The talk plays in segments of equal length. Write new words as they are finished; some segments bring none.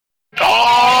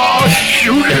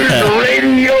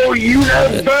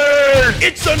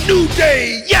It's a new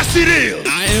day. Yes, it is.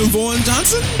 I am Vaughn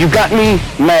Johnson. You got me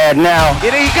mad now.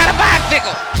 You got a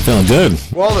bicycle. Feeling good.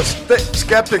 Well, all the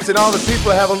skeptics and all the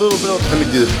people have a little bit of... Let me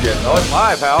do this again. Oh, it's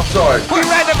live, pal. Sorry. We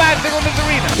ride the bicycle in this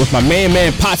arena. With my man,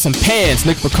 Pots and Pans,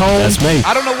 Nick Pacone. That's me.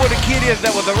 I don't know where the kid is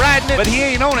that was riding it, but he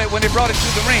ain't on it when they brought it to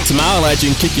the ring. Smile at you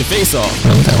and kick your face off.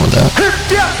 And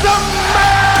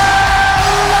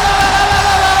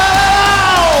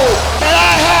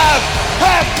I have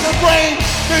half the brain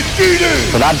that you do.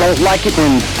 But I don't like it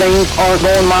when things aren't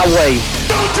going my way.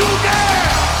 Don't you dare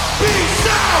be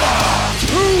sour.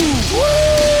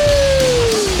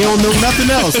 He don't know nothing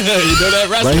else. You know that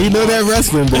wrestling. Like he know that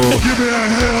wrestling, bro. Give me a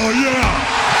hell yeah.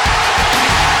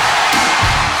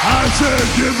 I said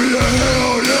give me a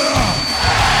hell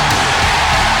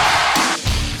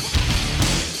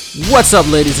yeah. What's up,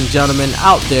 ladies and gentlemen,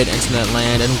 out there in internet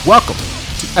land, and welcome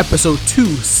to episode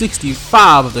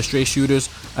 265 of The Straight Shooters,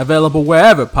 available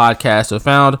wherever podcasts are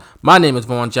found. My name is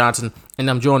Vaughn Johnson, and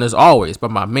I'm joined as always by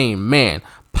my main man,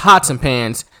 Pots and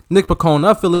Pans, Nick Pacone,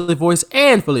 a Philly voice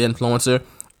and Philly influencer,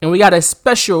 and we got a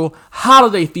special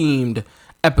holiday-themed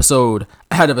episode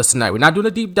ahead of us tonight. We're not doing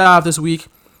a deep dive this week.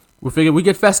 We figured we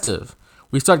get festive.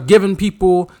 We start giving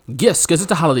people gifts because it's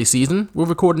the holiday season. We're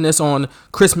recording this on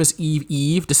Christmas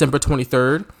Eve, December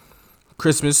 23rd.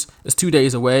 Christmas is 2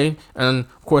 days away. And,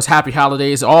 of course, happy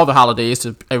holidays, all the holidays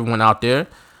to everyone out there.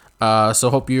 So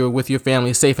hope you're with your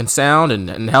family safe and sound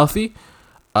and healthy.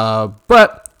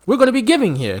 But we're going to be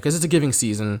giving here because it's a giving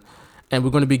season. And we're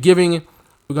going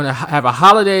to have a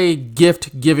holiday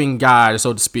gift giving guide,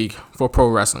 so to speak, for pro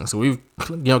wrestling. So we've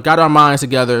got our minds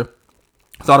together,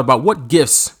 thought about what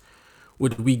gifts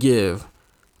would we give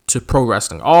to pro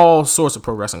wrestling, all sorts of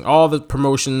pro wrestling, all the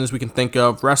promotions we can think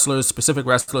of, wrestlers, specific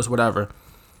wrestlers, whatever.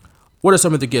 What are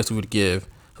some of the gifts we would give? So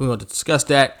we're going to discuss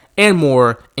that and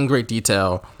more in great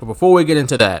detail. But before we get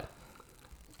into that,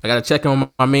 I got to check in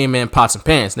on my main man, Pots and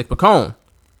Pans, Nick Pacone.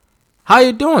 How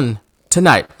you doing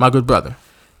tonight, my good brother?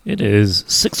 It is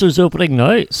Sixers opening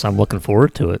night, so I'm looking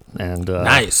forward to it. And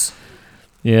Nice.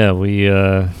 Yeah, we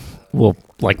will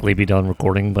likely be done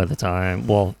recording by the time,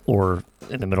 or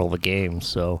in the middle of the game.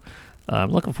 So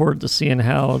I'm looking forward to seeing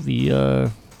how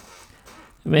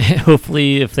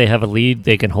hopefully if they have a lead,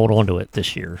 they can hold on to it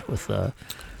this year with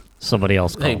somebody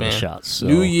else calling the shots. So.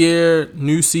 New year,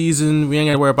 new season. We ain't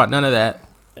got to worry about none of that.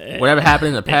 Whatever happened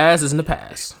in the past is in the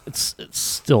past. It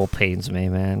still pains me,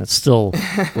 man. It's still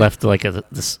left like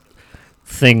this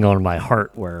thing on my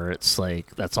heart where it's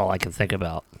like that's all I can think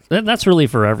about. And that's really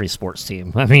for every sports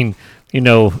team. I mean, you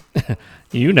know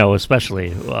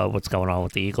especially what's going on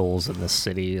with the Eagles in this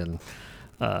city and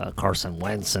Carson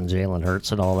Wentz and Jalen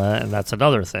Hurts and all that, and that's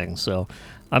another thing. So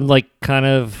I'm like kind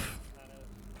of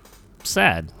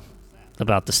sad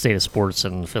about the state of sports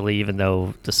in Philly, even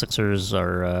though the Sixers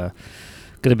are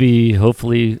going to be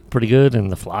hopefully pretty good,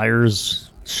 and the Flyers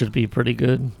should be pretty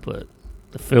good. But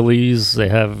the Phillies, they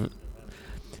have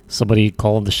somebody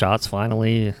calling the shots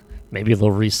finally. Maybe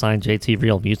they'll re-sign JT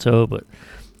Realmuto, but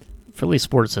Philly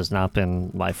sports has not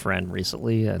been my friend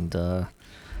recently, and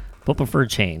hoping for a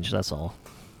change, that's all.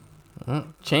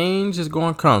 Change is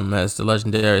going to come, as the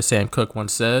legendary Sam Cooke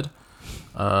once said.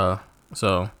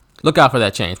 So look out for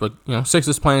that change. But,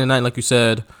 Sixers playing tonight, like you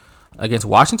said, against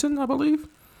Washington, I believe.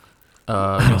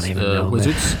 I don't even know,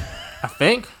 Wizards, I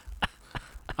think.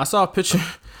 I saw a picture.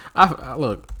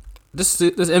 Look, this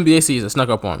NBA season snuck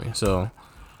up on me. So,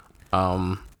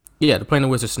 yeah, they're playing the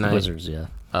Wizards tonight. Wizards, yeah.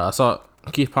 I saw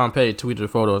Keith Pompey tweeted a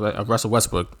photo of Russell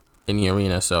Westbrook in the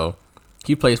arena. So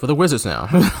he plays for the Wizards now.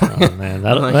 Oh man,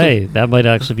 that might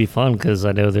actually be fun because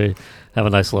I know they have a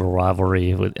nice little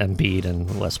rivalry with Embiid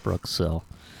and Westbrook. So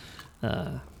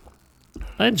I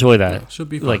enjoy that. Yeah, should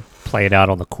be fun. Like play it out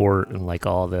on the court and like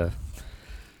all the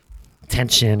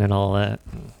tension and all that.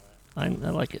 I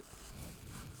like it.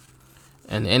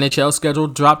 And the NHL schedule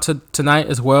dropped tonight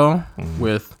as well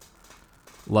with,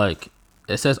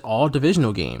 it says all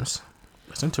divisional games.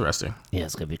 It's interesting. Yeah,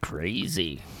 it's going to be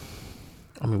crazy.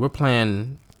 I mean, we're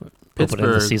playing Pittsburgh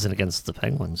Pittsburgh the season against the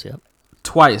Penguins, yep.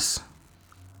 twice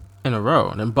in a row,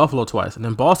 and then Buffalo twice, and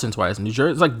then Boston twice, and New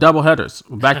Jersey. It's like double headers,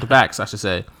 back-to-backs, I should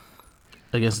say,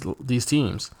 against these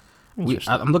teams.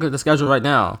 I'm looking at the schedule right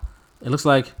now. It looks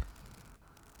like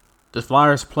the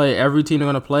Flyers play every team they're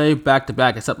going to play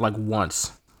back-to-back except like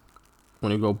once.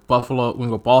 When we go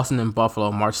Boston and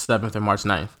Buffalo March 7th and March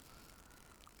 9th.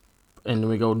 And then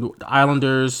we go the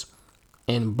Islanders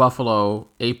in Buffalo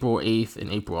April 8th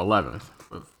and April 11th.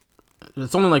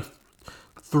 It's only like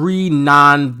 3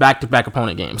 non-back-to-back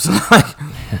opponent games.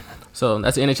 So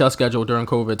that's the NHL schedule during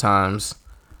COVID times.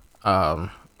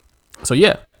 So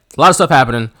yeah, a lot of stuff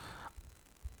happening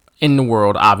in the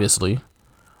world, obviously.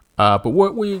 But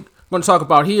what we're going to talk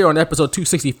about here on episode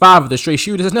 265 of the Straight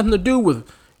Shooters has nothing to do with,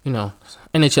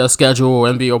 NHL schedule or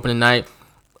NBA opening night.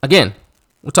 Again,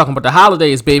 we're talking about the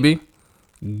holidays, baby.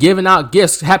 Giving out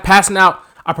gifts, passing out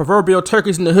our proverbial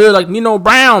turkeys in the hood like Nino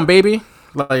Brown, baby.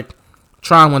 Like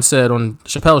Tron once said on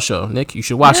Chappelle's show. Nick, you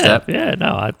should watch that. Yeah,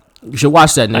 no, you should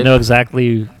watch that, Nick. I know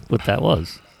exactly what that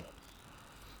was.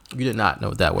 You did not know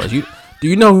what that was. Do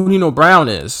you know who Nino Brown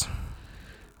is?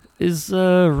 Is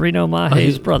Reno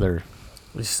Mahe's brother.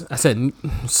 I said,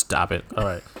 stop it. All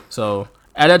right. So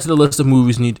add that to the list of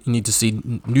movies you need to see.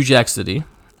 New Jack City.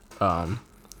 But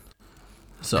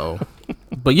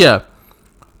yeah,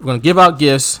 we're gonna give out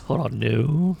gifts. Hold on,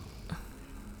 New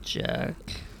Jack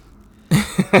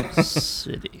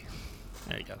City.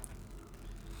 There you go.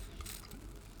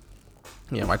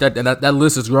 Yeah, right. That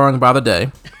list is growing by the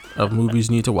day of movies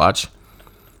you need to watch.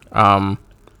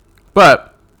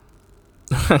 But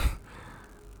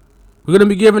we're gonna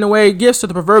be giving away gifts to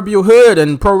the proverbial hood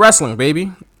and pro wrestling,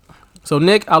 baby. So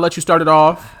Nick, I'll let you start it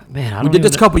off. Man, we did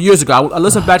this a couple years ago. I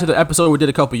listened back to the episode we did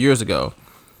a couple years ago,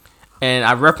 and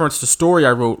I referenced the story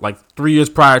I wrote like 3 years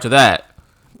prior to that.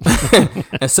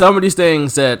 And some of these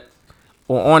things that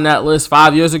were on that list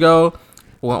 5 years ago,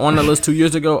 or on the list 2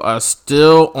 years ago, are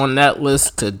still on that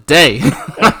list today.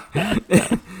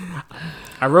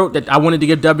 I wrote that I wanted to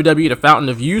give WWE the fountain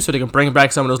of youth so they can bring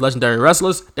back some of those legendary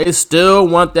wrestlers. They still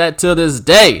want that to this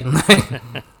day.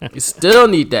 You still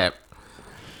need that.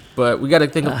 But we got to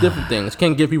think of different things.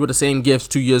 Can't give people the same gifts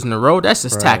 2 years in a row. That's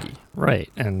just tacky.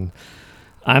 Right. And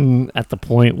I'm at the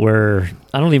point where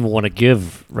I don't even want to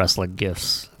give wrestling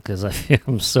gifts because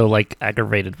I'm so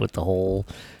aggravated with the whole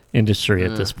industry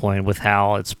at this point with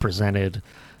how it's presented.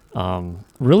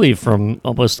 Really from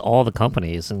almost all the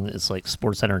companies, and it's like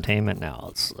sports entertainment now.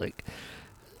 It's like,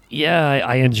 yeah,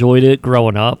 I enjoyed it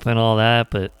growing up and all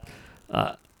that, but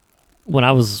when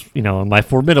I was, in my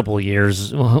formidable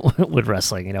years with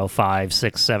wrestling, 5,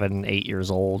 6, 7, 8 years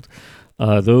old,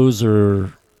 those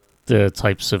are the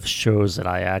types of shows that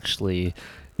I actually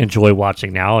enjoy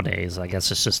watching nowadays. I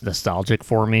guess it's just nostalgic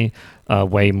for me,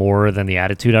 way more than the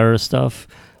Attitude Era stuff.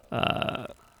 I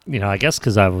guess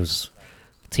because I was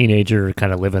teenager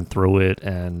kind of living through it,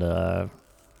 and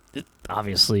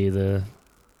obviously the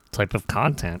type of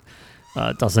content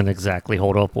doesn't exactly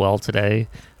hold up well today.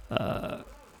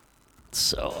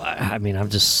 So I'm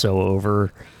just so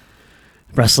over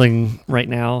wrestling right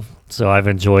now. So I've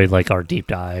enjoyed our deep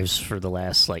dives for the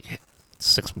last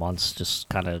 6 months, just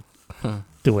kind of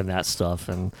doing that stuff.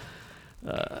 And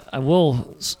I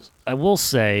will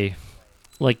say,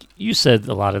 like you said,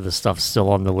 a lot of the stuff's still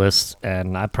on the list,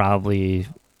 and I probably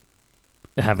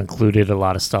have included a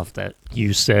lot of stuff that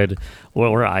you said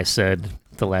or I said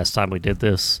the last time we did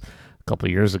this a couple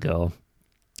of years ago.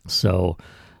 So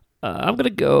I'm going to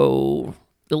go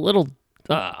a little...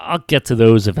 I'll get to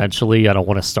those eventually. I don't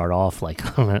want to start off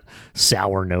on a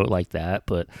sour note like that,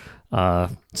 but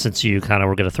since you kind of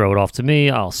were going to throw it off to me,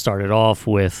 I'll start it off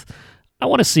with, I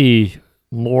want to see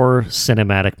more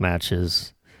cinematic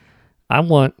matches. I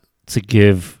want to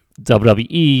give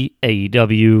WWE,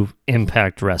 AEW,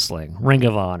 Impact Wrestling, Ring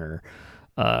of Honor,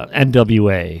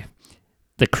 NWA,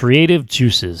 the creative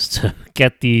juices to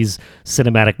get these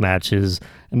cinematic matches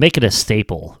and make it a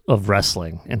staple of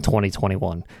wrestling in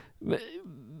 2021.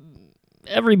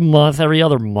 Every month, every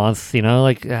other month,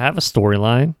 have a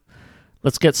storyline.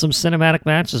 Let's get some cinematic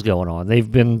matches going on.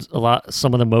 They've been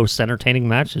some of the most entertaining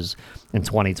matches in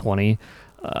 2020.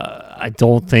 I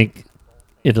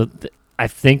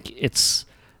think it's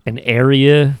an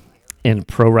area in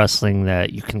pro wrestling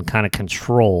that you can kind of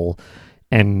control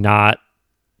and not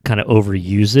kind of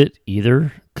overuse it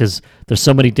either, because there's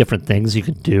so many different things you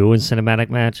can do in cinematic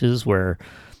matches where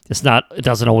it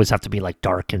doesn't always have to be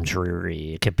dark and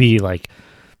dreary. It could be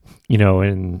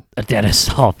in a dentist's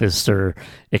office, or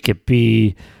it could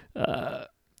be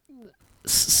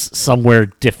somewhere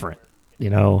different,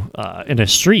 in a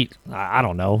street. I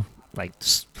don't know,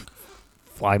 just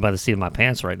flying by the seat of my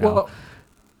pants right now.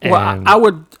 Well, I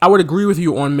would agree with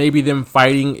you on maybe them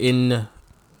fighting in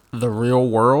the real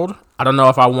world. I don't know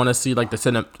if I want to see the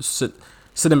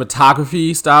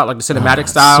cinematography style, the cinematic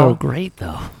style. So great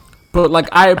though. But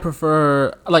I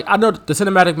prefer I know the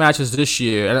cinematic matches this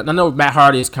year, and I know Matt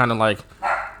Hardy is kind of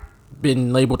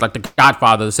been labeled the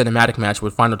Godfather of the cinematic match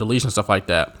with Final Deletion and stuff like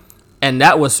that. And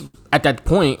that was at that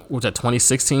point, was that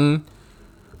 2016,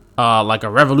 a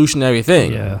revolutionary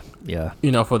thing. Yeah.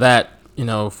 For that,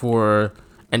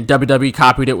 and WWE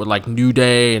copied it with New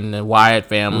Day and the Wyatt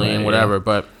family and whatever. Yeah.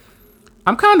 But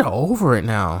I'm kind of over it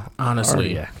now,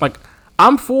 honestly. Yeah.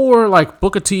 I'm for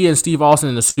Booker T and Steve Austin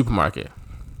in the supermarket.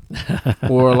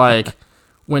 Or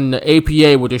when the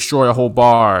APA would destroy a whole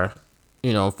bar,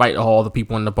 fight all the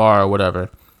people in the bar or whatever.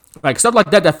 Like stuff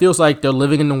like that feels like they're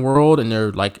living in the world and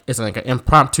they're like, it's like an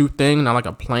impromptu thing, not like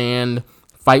a planned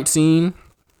fight scene.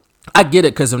 I get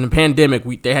it because in the pandemic,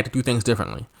 they had to do things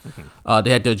differently.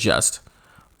 They had to adjust.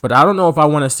 But I don't know if I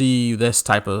want to see this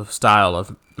type of style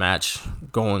of match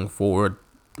going forward,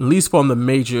 at least from the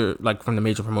major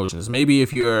promotions. Maybe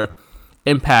if you're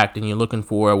Impact and you're looking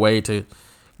for a way to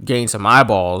gain some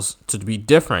eyeballs to be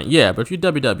different, yeah. But if you're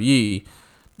WWE,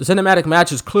 the cinematic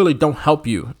matches clearly don't help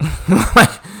you.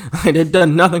 like they've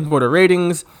done nothing for the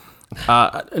ratings.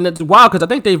 And it's wild because I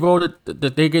think they voted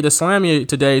that they gave the Slammy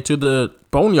today to the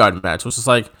Boneyard match, which is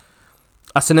like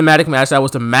a cinematic match that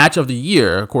was the match of the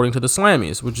year according to the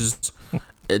Slammies, which is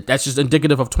that's just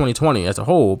indicative of 2020 as a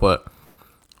whole. But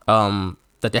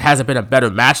that there hasn't been a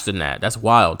better match than that. That's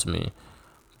wild to me.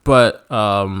 But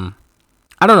I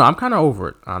don't know. I'm kind of over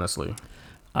it, honestly.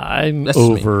 I'm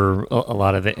over a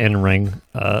lot of the in-ring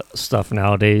stuff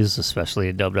nowadays, especially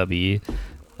in WWE.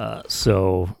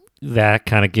 So that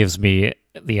kind of gives me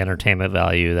the entertainment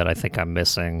value that I think I'm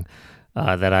missing,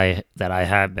 that I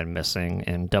have been missing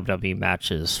in WWE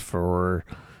matches for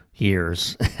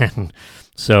years. And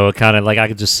so it kind of like I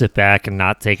could just sit back and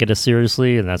not take it as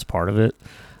seriously, and that's part of it.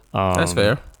 That's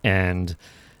fair. And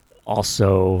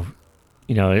also,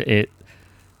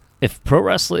 if pro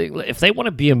wrestling, if they want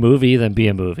to be a movie, then be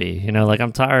a movie. Like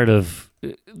I'm tired of.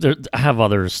 I have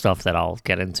other stuff that I'll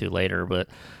get into later, but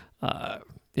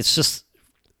it's just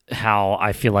how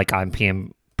I feel like I'm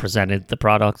being presented the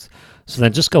product. So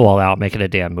then just go all out, make it a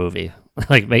damn movie.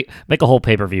 Like make a whole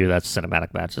pay-per-view that's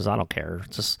cinematic matches. I don't care.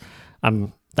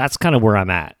 That's kind of where I'm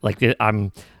at. Like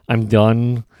I'm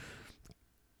done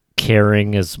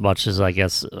caring as much as I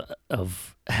guess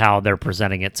of how they're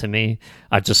presenting it to me.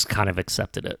 I just kind of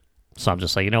accepted it. So I'm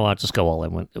just like, you know what? Just go all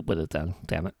in with it then.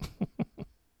 Damn it.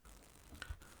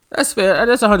 That's fair.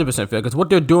 That's 100% fair because what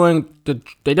they're doing,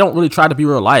 they don't really try to be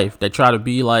real life. They try to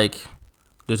be like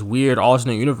this weird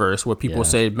alternate universe where people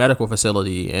say medical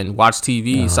facility and watch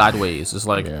TV sideways. It's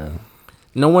like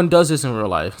no one does this in real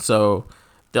life. So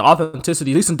the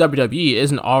authenticity, at least in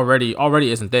WWE,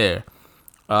 already isn't there.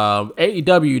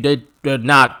 AEW, they're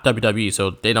not WWE,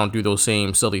 so they don't do those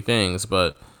same silly things.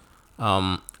 But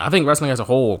I think wrestling as a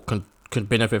whole could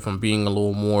benefit from being a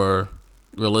little more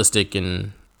realistic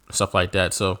and stuff like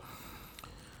that. So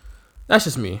that's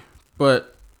just me.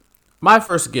 But my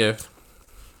first gift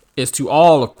is to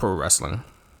all of pro wrestling,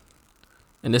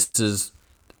 and this is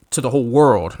to the whole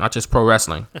world, not just pro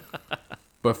wrestling.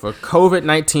 But for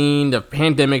COVID-19, the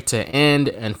pandemic to end,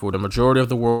 and for the majority of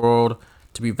the world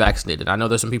to be vaccinated. I know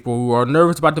there's some people who are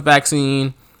nervous about the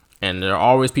vaccine, and there are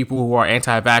always people who are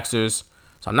anti-vaxxers.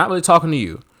 So I'm not really talking to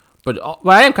you, but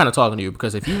I am kind of talking to you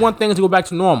because if you want things to go back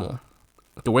to normal,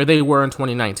 the way they were in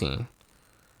 2019,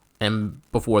 and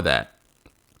before that,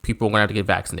 people are going to have to get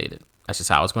vaccinated. That's just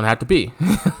how it's going to have to be.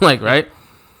 Right?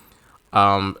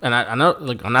 And I know,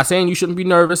 I'm not saying you shouldn't be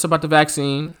nervous about the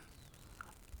vaccine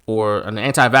or an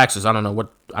anti-vaxxers. I don't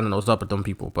know what's up with them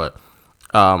people, but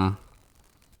I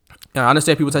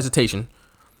understand people's hesitation.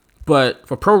 But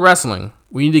for pro wrestling,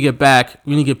 we need to get back.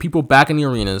 We need to get people back in the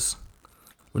arenas.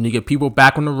 We need to get people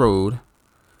back on the road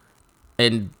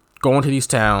and go into these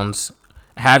towns,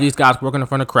 have these guys working in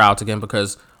front of crowds again,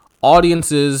 because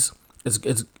audiences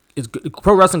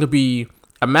pro wrestling could be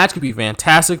a match could be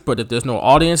fantastic, but if there's no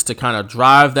audience to kind of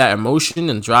drive that emotion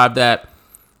and drive that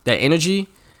energy,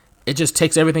 it just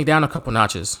takes everything down a couple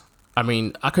notches. I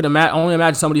mean, I could only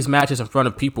imagine some of these matches in front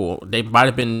of people. They might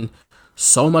have been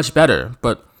so much better,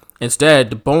 but instead,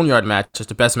 the Boneyard match is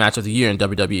the best match of the year in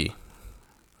WWE.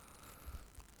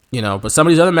 But some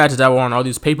of these other matches that were on all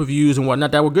these pay-per-views and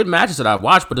whatnot, that were good matches that I've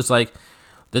watched, but it's like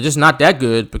they're just not that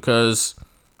good because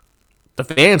the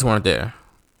fans weren't there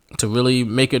to really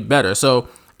make it better. So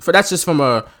that's just from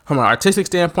an artistic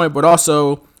standpoint, but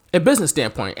also a business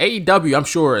standpoint. AEW, I'm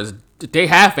sure, they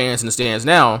have fans in the stands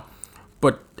now,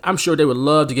 but I'm sure they would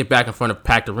love to get back in front of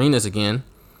packed arenas again.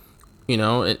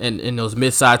 And in those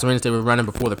mid-sized arenas they were running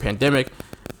before the pandemic.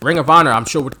 Ring of Honor, I'm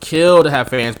sure, would kill to have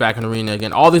fans back in the arena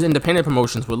again. All these independent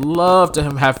promotions would love to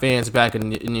have fans back in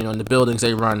the buildings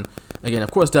they run again. Of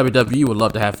course, WWE would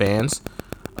love to have fans.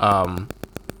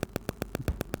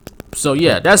 So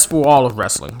yeah, that's for all of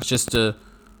wrestling. It's just to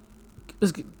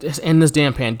let's end this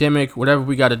damn pandemic. Whatever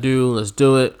we got to do, let's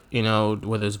do it.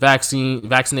 Whether it's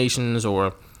vaccinations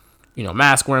or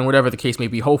mask wearing, whatever the case may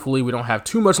be. Hopefully, we don't have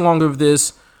too much longer of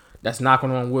this. That's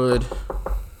knocking on wood.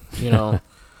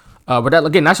 But that,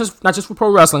 again, not just for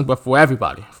pro wrestling, but for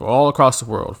everybody, for all across the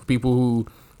world, for people who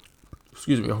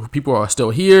are still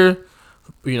here,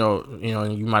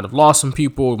 you might have lost some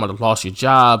people, you might have lost your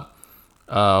job,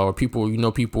 or people,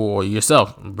 or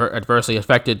yourself adversely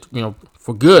affected,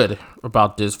 for good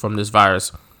from this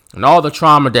virus, and all the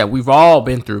trauma that we've all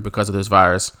been through because of this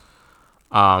virus.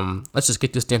 Let's just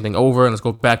get this damn thing over and let's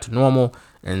go back to normal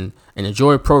and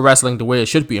enjoy pro wrestling the way it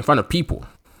should be in front of people.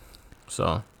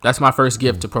 So that's my first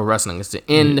gift to pro wrestling, is to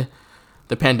end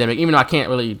the pandemic, even though I can't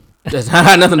really, it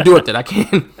had nothing to do with it.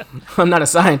 I'm not a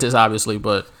scientist, obviously,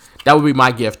 but that would be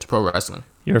my gift to pro wrestling.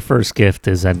 Your first gift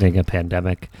is ending a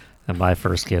pandemic, and my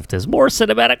first gift is more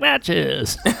cinematic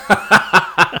matches.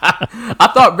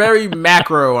 I thought very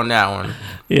macro on that one.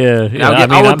 Yeah.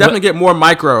 I would definitely get more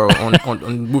micro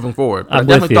on moving forward. But I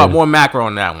definitely thought more macro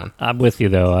on that one. I'm with you,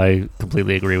 though. I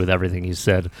completely agree with everything you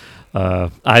said.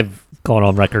 I've gone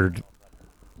on record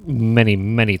many,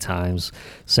 many times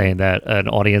saying that an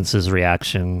audience's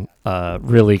reaction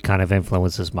really kind of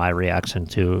influences my reaction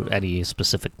to any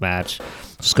specific match.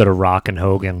 Just go to Rock and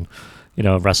Hogan,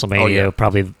 WrestleMania,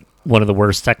 probably one of the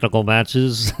worst technical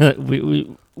matches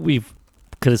we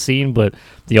could have seen, but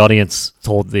the audience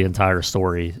told the entire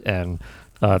story, and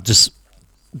just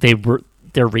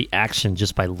their reaction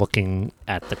just by looking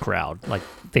at the crowd, like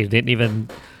they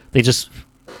just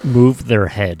moved their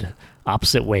head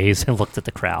opposite ways and looked at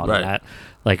the crowd. Right.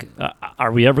 And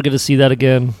are we ever going to see that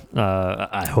again?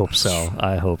 I hope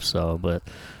so. But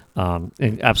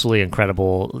absolutely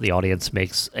incredible. The audience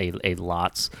makes a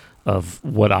lot of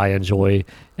what I enjoy,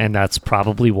 and that's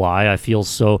probably why I feel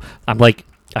so.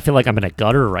 I feel like I'm in a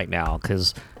gutter right now,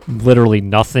 because literally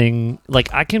nothing.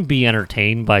 Like, I can be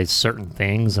entertained by certain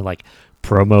things and like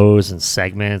promos and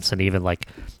segments and even like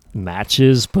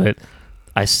matches, but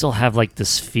I still have like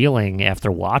this feeling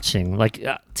after watching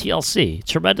TLC,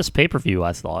 tremendous pay-per-view,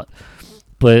 I thought,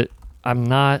 but I'm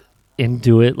not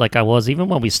into it like I was even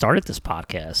when we started this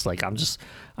podcast. Like,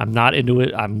 I'm not into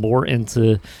it. I'm more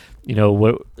into,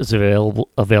 what is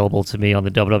available to me on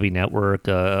the WWE Network,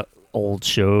 old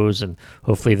shows, and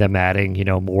hopefully them adding,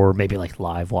 more, maybe like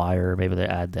Livewire. Maybe they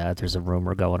add that. There's a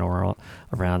rumor going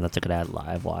around that they could add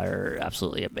Livewire.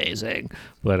 Absolutely amazing.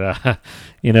 But,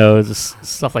 just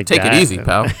stuff like Take that. Take it easy,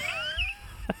 pal.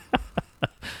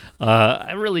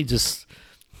 I really just,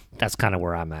 that's kind of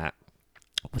where I'm at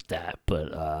with that.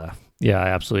 But, yeah, I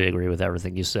absolutely agree with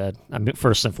everything you said. I mean,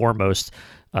 first and foremost,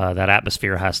 that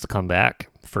atmosphere has to come back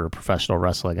for professional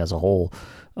wrestling as a whole.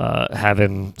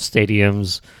 Having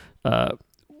stadiums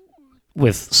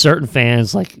with certain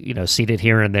fans, like, seated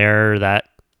here and there, that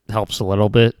helps a little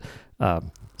bit.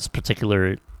 It's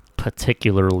particularly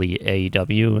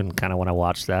AEW, and kind of when I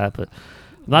watch that, but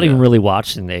I'm not even really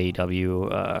watching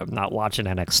AEW. I'm not watching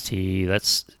NXT.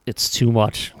 It's too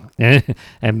much.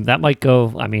 And that might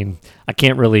go, I mean, I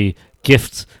can't really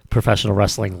gift professional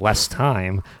wrestling less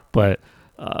time, but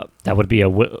that would be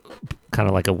kind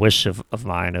of like a wish of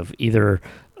mine, of either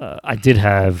I did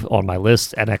have on my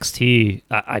list NXT.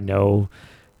 I know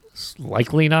it's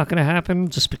likely not going to happen,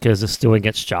 just because it's doing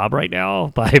its job right now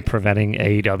by preventing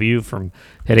AEW from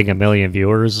hitting 1 million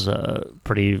viewers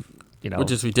pretty,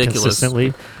 which is ridiculous,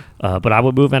 consistently. But I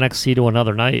would move NXT to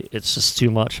another night. It's just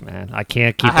too much, man. I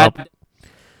can't keep up.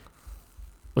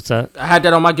 What's that? I had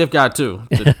that on my gift guide too.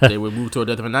 They would move to a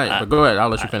different night. But go ahead, I'll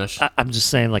let you finish. I'm just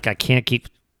saying, like, I can't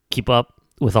keep up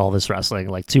with all this wrestling.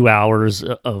 Like, 2 hours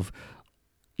of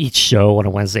each show on a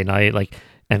Wednesday night, like,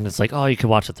 and it's like, oh, you can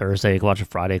watch it Thursday, you can watch it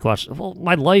Friday, you can watch it. Well,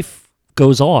 my life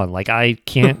goes on. Like, I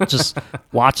can't just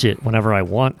watch it whenever I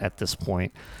want at this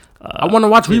point. I want to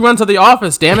watch reruns of The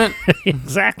Office, damn it.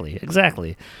 Exactly.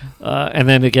 And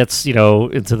then it gets,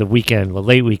 into the weekend, the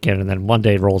late weekend, and then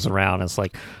Monday rolls around. It's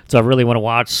like, do I really want to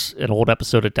watch an old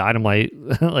episode of Dynamite?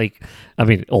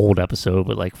 Old episode,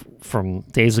 but like from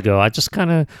days ago. I just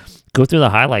kind of go through the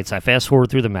highlights. I fast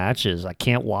forward through the matches. I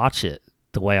can't watch it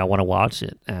the way I want to watch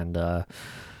it. And,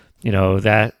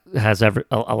 that has a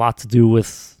lot to do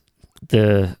with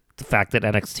the fact that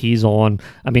NXT's on.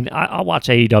 I mean, I'll watch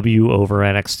AEW over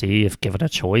NXT if given a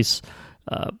choice,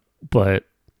 but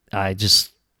I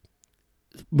just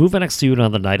move NXT to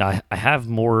another night. I have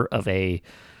more of a,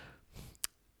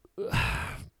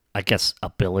 I guess,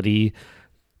 ability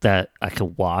that I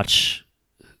could watch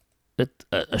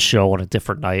a show on a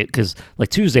different night, because like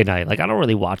Tuesday night, like, I don't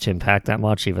really watch Impact that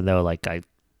much, even though like I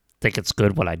think it's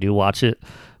good when I do watch it.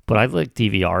 But I like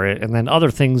DVR it, and then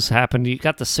other things happen. You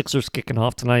got the Sixers kicking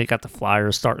off tonight. You got the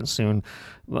Flyers starting soon.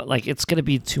 Like, it's going to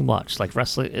be too much. Like,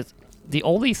 wrestling, it's the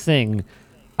only thing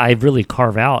I really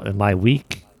carve out in my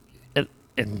week,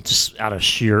 and just out of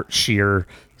sheer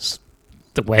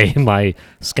the way my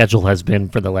schedule has been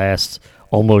for the last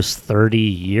almost 30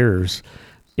 years,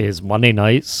 is Monday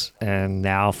nights and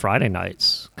now Friday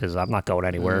nights because I'm not going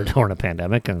anywhere during a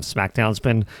pandemic, and SmackDown's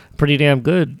been pretty damn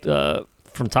good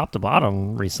from top to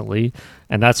bottom recently,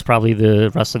 and that's probably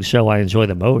the wrestling show I enjoy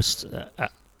the most.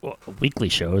 Weekly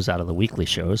shows out of the weekly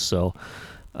shows, so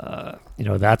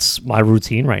that's my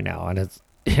routine right now, and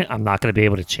I'm not going to be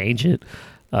able to change it.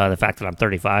 The fact that I'm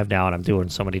 35 now and I'm doing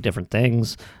so many different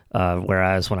things,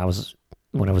 whereas when it was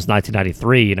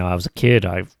 1993, I was a kid.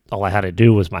 All I had to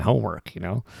do was my homework,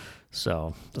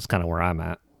 So that's kind of where I'm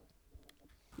at.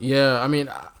 Yeah, I mean,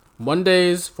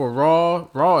 Mondays for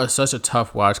Raw is such a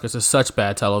tough watch because it's such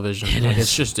bad television. It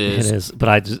just is. It is.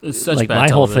 But it's such like bad my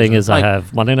whole thing television. is I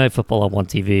have Monday Night Football on one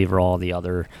TV, Raw on the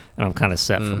other, and I'm kind of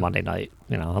set for Monday night.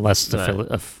 Unless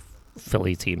the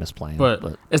Philly team is playing.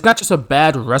 But it's not just a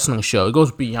bad wrestling show. It goes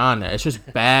beyond that. It's just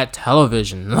bad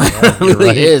television. It really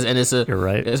right. is. And You're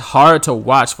right. It's hard to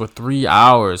watch for 3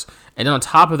 hours. And then on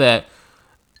top of that,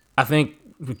 I think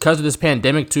because of this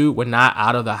pandemic too, we're not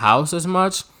out of the house as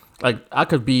much. Like I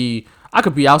could be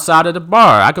outside at the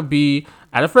bar. I could be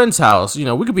at a friend's house. We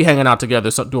could be hanging out together,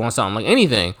 doing something, like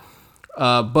anything.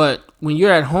 But when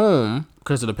you're at home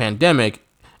because of the pandemic,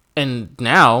 and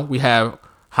now we have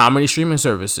how many streaming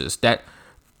services that,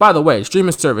 by the way,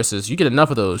 streaming services, you get enough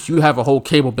of those, you have a whole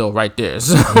cable bill right there.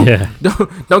 So Yeah.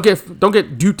 don't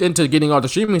get duped into getting all the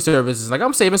streaming services. Like,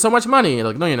 I'm saving so much money.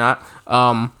 Like, no, you're not.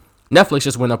 Netflix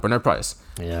just went up on their price.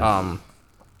 Yeah.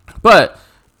 But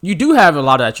you do have a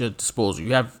lot at your disposal.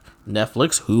 You have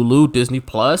Netflix, Hulu, Disney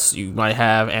Plus. You might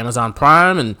have Amazon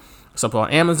Prime and stuff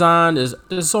on Amazon.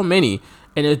 There's so many.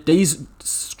 And these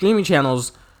streaming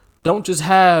channels don't just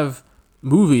have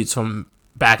movies from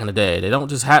back in the day. They don't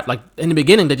just have, like, in the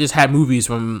beginning, they just had movies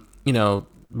from,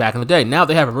 back in the day. Now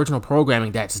they have original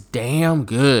programming that's damn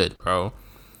good, bro.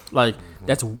 Like,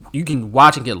 you can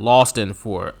watch and get lost in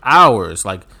for hours.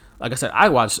 Like I said, I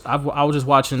was just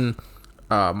watching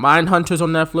Mindhunters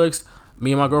on Netflix.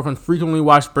 Me and my girlfriend frequently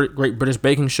watch Great British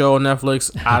Baking Show on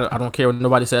Netflix. I don't care what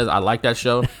nobody says. I like that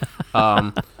show.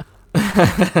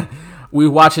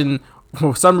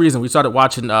 For some reason, we started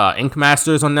watching Ink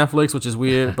Masters on Netflix, which is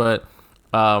weird, but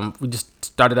we just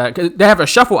started that. 'Cause they have a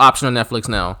shuffle option on Netflix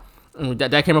now. And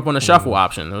that came up on the shuffle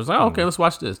option. It was like, okay, let's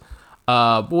watch this.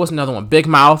 But what's another one? Big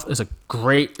Mouth is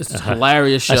it's a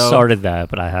hilarious show. I started that,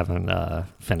 but I haven't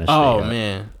finished it Oh yet.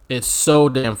 man, it's so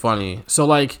damn funny. So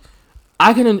like,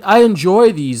 I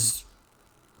enjoy these,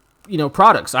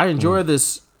 products. I enjoy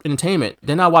this entertainment.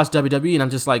 Then I watch WWE, and I'm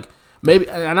just like, maybe.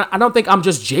 And I don't think I'm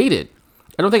just jaded.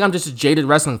 I don't think I'm just a jaded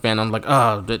wrestling fan. I'm like,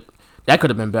 oh, that could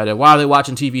have been better. Why are they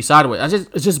watching TV sideways?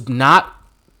 It's just not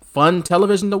fun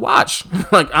television to watch.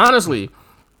 Like, honestly,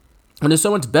 and there's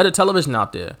so much better television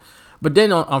out there. But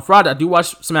then on Friday, I do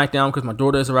watch SmackDown because my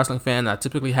daughter is a wrestling fan. And I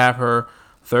typically have her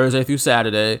Thursday through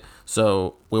Saturday,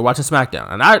 so we're watching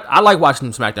SmackDown, and I like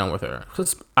watching SmackDown with her.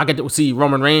 I get to see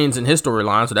Roman Reigns and his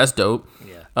storyline, so that's dope.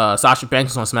 Yeah. Sasha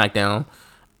Banks is on SmackDown,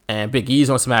 and Big E's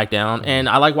on SmackDown, and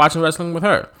I like watching wrestling with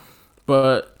her.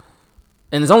 And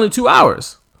it's only 2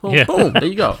 hours. Well, Yeah. Boom, there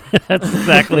you go. That's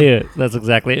exactly it. That's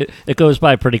exactly it. It goes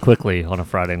by pretty quickly on a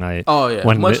Friday night. Oh, yeah.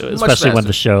 Especially when faster.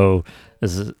 the show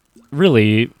is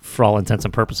really, for all intents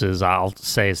and purposes, I'll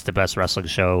say it's the best wrestling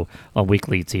show on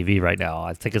weekly TV right now.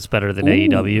 I think it's better than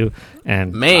AEW,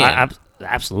 and Man.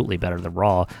 absolutely better than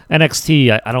Raw.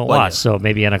 NXT, I don't watch, yeah. so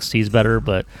maybe NXT is better,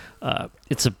 but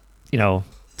it's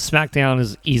SmackDown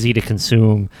is easy to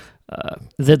consume.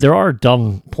 There are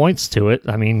dumb points to it.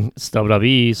 I mean, it's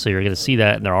WWE, so you're going to see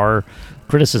that, and there are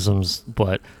criticisms,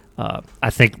 but I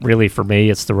think really for me,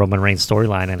 it's the Roman Reigns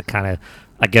storyline, and it kind of,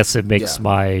 I guess it makes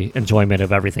my enjoyment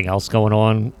of everything else going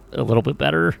on a little bit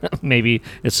better. Maybe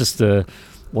it's just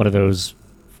one of those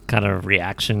kind of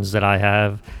reactions that I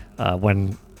have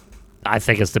when I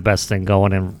think it's the best thing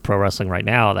going in pro wrestling right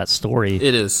now, that story.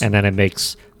 It is. And then it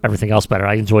makes everything else better.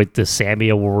 I enjoyed the Sammy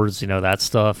Awards, that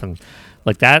stuff, and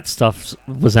like that stuff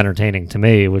was entertaining to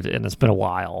me, and it's been a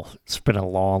while. It's been a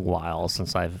long while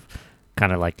since I've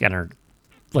kind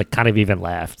of even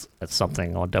laughed at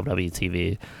something on WWE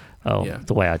TV.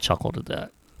 The way I chuckled at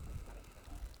that.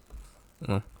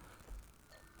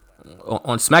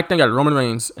 On SmackDown, you got Roman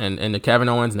Reigns and the Kevin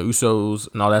Owens and the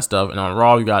Usos and all that stuff, and on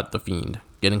Raw, you got The Fiend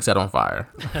getting set on fire.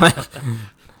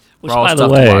 Which, by the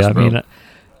way, I mean,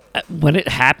 when it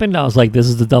happened, I was like, "This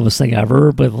is the dumbest thing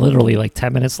ever." But literally, like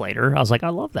 10 minutes later, I was like, "I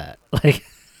love that." Like,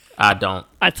 I don't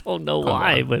know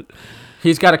why, but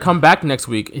he's got to come back next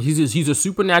week. He's a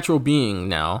supernatural being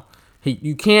now.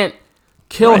 You can't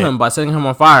kill him by setting him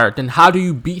on fire. Then how do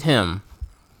you beat him?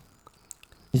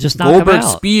 You just knock him out.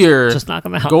 Spear. Just knock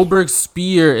him out. Goldberg's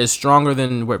spear is stronger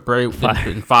than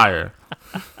fire.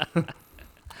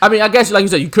 I mean, I guess like you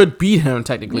said, you could beat him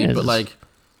technically, Yeah, but like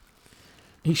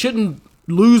he shouldn't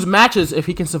lose matches if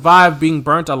he can survive being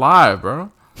burnt alive,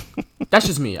 bro. That's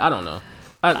just me. I don't know.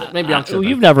 Maybe I'm tripping.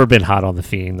 You've never been hot on the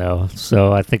Fiend though,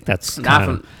 so I think that's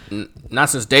not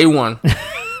since day one.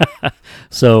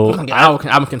 So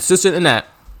I'm consistent in that.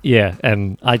 Yeah,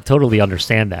 and I totally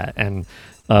understand that. And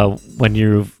when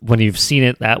you've seen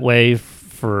it that way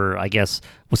for, I guess,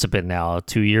 what's it been now,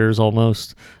 2 years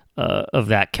almost of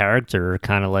that character,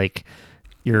 kind of like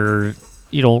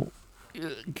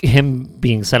him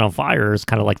being set on fire is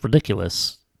kind of like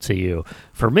ridiculous to you.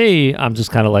 For me, I'm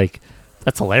just kind of like,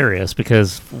 that's hilarious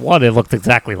because one, it looked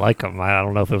exactly like him. I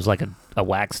don't know if it was like a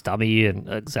wax dummy and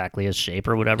exactly his shape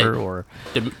or whatever, or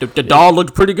the doll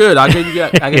looked pretty good. I give you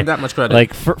that much credit.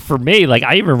 Like for me, like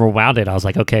I even rewound it. I was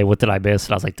like, okay, what did I miss?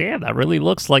 And I was like, damn, that really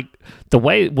looks like the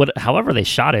way however they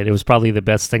shot it. It was probably the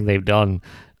best thing they've done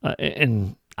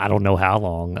in I don't know how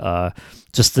long.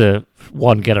 Just to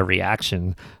get a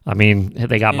reaction. I mean,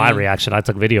 they got my reaction. I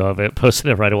took video of it, posted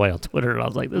it right away on Twitter, and I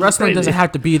was like, this wrestling is crazy. doesn't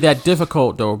have to be that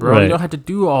difficult, though, bro. Right. You don't have to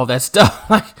do all that stuff.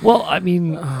 Like, well, I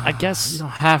mean, I guess you don't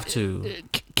have to.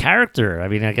 Character. I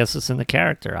mean, I guess it's in the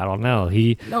character. I don't know.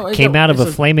 He No, came out of a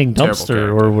flaming terrible dumpster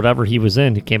character. or whatever he was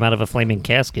in. He came out of a flaming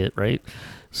casket, right?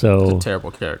 So It's a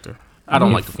terrible character. I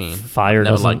don't like the Fiend. Fire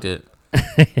Never doesn't- liked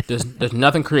it. There's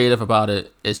nothing creative about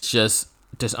it. It's just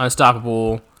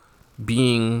unstoppable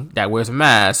being that wears a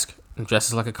mask and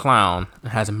dresses like a clown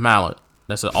and has a mallet.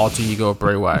 That's an alter ego of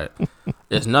Bray Wyatt.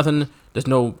 There's nothing. There's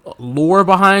no lore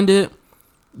behind it.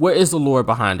 What is the lore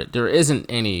behind it? There isn't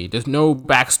any. There's no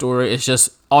backstory. It's just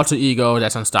alter ego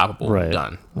that's unstoppable. Right.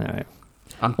 Done. All right.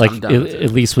 I'm Like done with it. at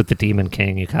least with the Demon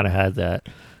King, you kind of had that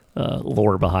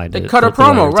lore behind it. They cut a with the way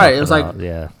promo, you're right? talking It was like- about.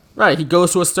 Yeah. Right, he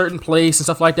goes to a certain place and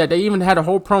stuff like that. They even had a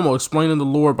whole promo explaining the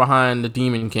lore behind the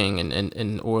Demon King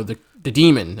and or the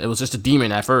demon. It was just a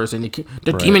demon at first, and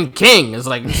the Demon King is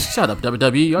like, shut up,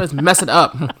 WWE, you always mess it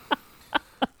up.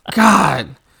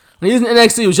 God, when he was in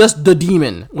NXT, it was just the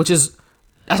demon,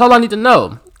 that's all I need to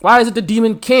know. Why is it the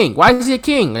Demon King? Why is he a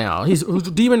king now? Who's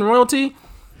demon royalty?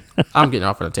 I'm getting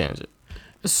off on a tangent.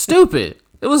 It's stupid.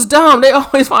 It was dumb. They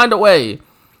always find a way.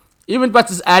 Even by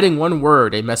just adding one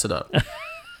word, they mess it up.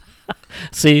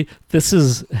 See, this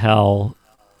is how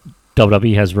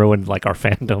WWE has ruined like our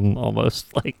fandom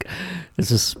almost. Like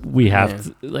this is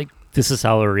this is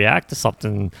how we react to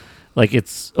something. Like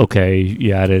it's okay,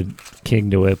 you added King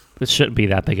to it. It shouldn't be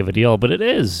that big of a deal, but it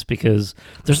is because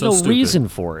there's So no stupid. reason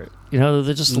for it. You know,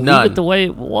 they just leave None. it the way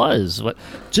it was. But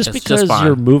just It's because just fine.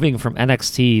 you're moving from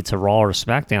NXT to Raw or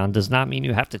SmackDown does not mean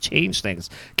you have to change things.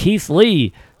 Keith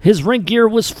Lee, his ring gear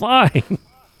was fine.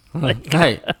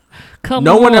 Hey, Come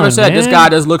no on, one ever said this man. guy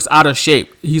just looks out of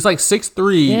shape. He's like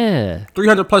 6'3", Yeah.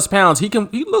 300 plus pounds. He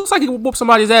looks like he can whoop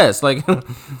somebody's ass. Like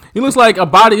he looks like a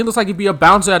body. He looks like he'd be a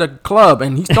bouncer at a club,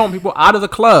 and he's throwing people out of the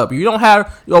club. You don't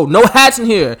have no hats in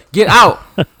here. Get out.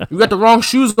 You got the wrong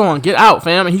shoes on. Get out,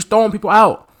 fam. And he's throwing people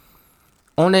out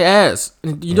on their ass.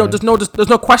 And, there's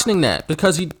no questioning that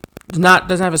because he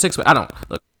doesn't have a six pack. I don't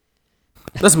look.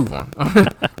 Let's move on.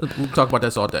 We'll talk about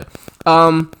this all day.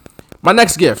 My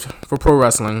next gift for pro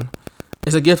wrestling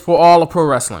is a gift for all of pro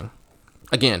wrestling.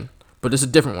 Again, but it's a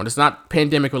different one. It's not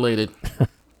pandemic related.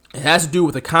 It has to do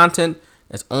with the content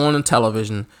that's on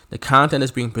television, the content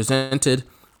that's being presented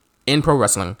in pro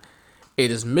wrestling.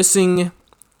 It is missing.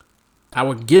 I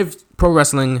would give pro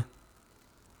wrestling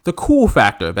the cool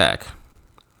factor back.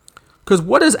 Because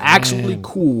what is actually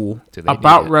cool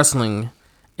about wrestling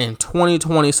in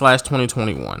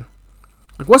 2020/2021?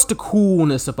 Like, what's the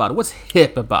coolness about it? What's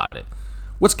hip about it?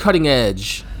 What's cutting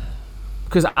edge?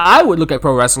 Because I would look at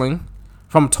pro wrestling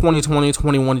from 2020,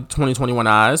 2021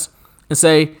 eyes and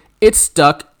say it's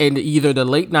stuck in either the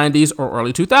late 90s or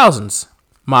early 2000s.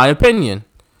 My opinion.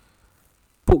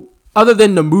 But other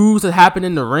than the moves that happen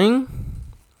in the ring,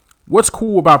 what's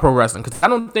cool about pro wrestling? Because I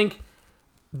don't think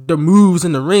the moves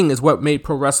in the ring is what made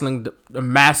pro wrestling the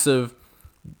massive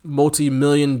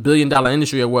multi-million, billion-dollar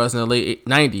industry it was in the late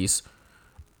 90s.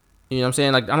 You know what I'm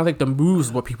saying? Like, I don't think the moves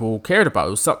is what people cared about.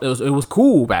 It was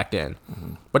cool back then.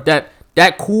 Mm-hmm. But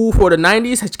that cool for the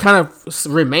 90s has kind of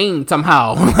remained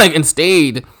somehow, like, and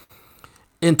stayed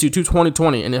into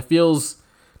 2020, and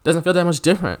doesn't feel that much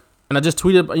different. And I just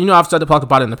tweeted, I've started to talk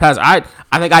about it in the past. I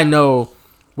think I know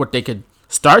what they could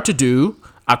start to do.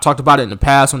 I've talked about it in the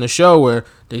past on the show where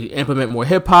they implement more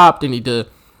hip hop. They need to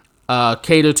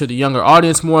cater to the younger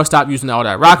audience more. Stop using all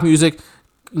that rock music.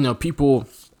 People.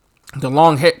 The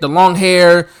long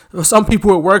hair. Some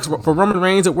people it works. For Roman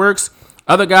Reigns, it works.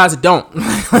 Other guys, it don't.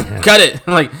 Cut it.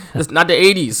 Like, it's not the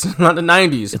 80s, not the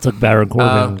 90s. It took Baron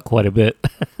Corbin quite a bit.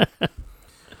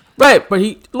 Right, but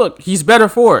he's better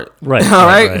for it. Right. All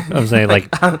right. I'm saying, like,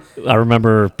 I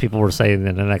remember people were saying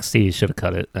that NXT should have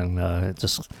cut it, and it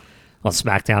just on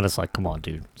SmackDown, it's like, come on,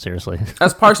 dude, seriously.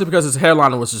 That's partially because his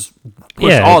hairline was just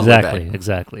pushed all the way back.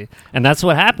 Exactly. And that's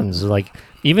what happens. Like,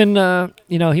 even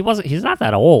he's not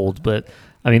that old, but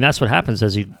I mean, that's what happens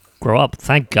as you grow up.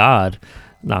 Thank God,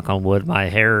 knock on wood, my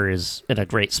hair is in a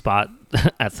great spot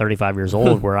at 35 years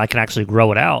old where I can actually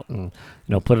grow it out and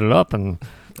put it up and.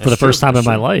 For the first time in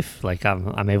my life, like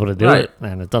I'm able to do it,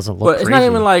 and it doesn't look. But it's not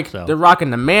even like they're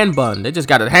rocking the man bun; they just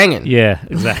got it hanging. Yeah,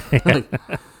 exactly.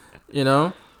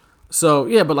 So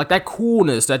yeah, but like that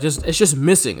coolness, it's just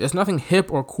missing. There's nothing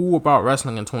hip or cool about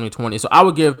wrestling in 2020. So I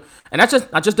would give, and that's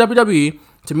just not just WWE.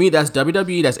 To me, that's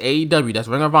WWE, that's AEW, that's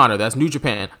Ring of Honor, that's New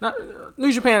Japan.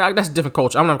 New Japan, that's a different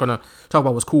culture. I'm not gonna talk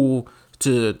about what's cool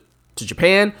to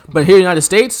Japan, but here in the United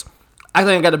States, I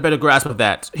think I got a better grasp of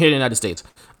that here in the United States.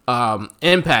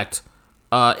 Impact,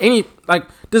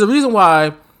 there's a reason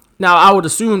why. Now I would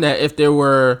assume that if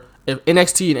NXT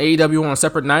and AEW on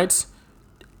separate nights,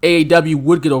 AEW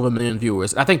would get over 1 million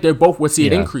viewers. I think they both would see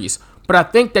it increase. But I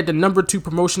think that the number 2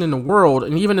 promotion in the world,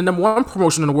 and even the number 1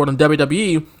 promotion in the world in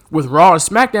WWE, with Raw and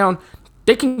SmackDown,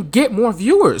 they can get more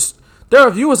viewers. There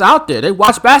are viewers out there. They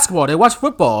watch basketball. They watch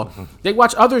football. They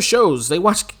watch other shows. They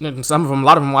watch a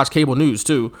lot of them watch cable news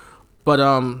too. But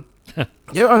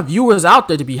there are viewers out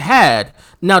there to be had.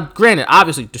 Now, granted,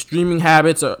 obviously, the streaming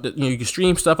habits, you can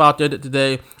stream stuff out there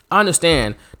today. I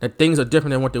understand that things are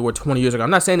different than what they were 20 years ago. I'm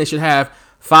not saying they should have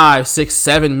 5, 6,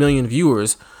 7 million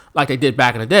viewers like they did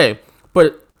back in the day.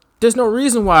 But there's no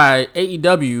reason why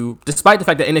AEW, despite the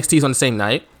fact that NXT is on the same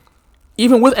night,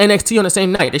 even with NXT on the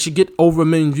same night, they should get over 1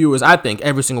 million viewers, I think,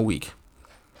 every single week.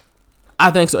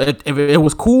 I think so. If it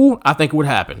was cool, I think it would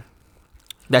happen.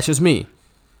 That's just me.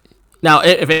 Now,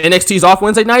 if NXT's off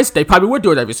Wednesday nights, they probably would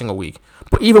do it every single week.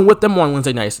 But even with them on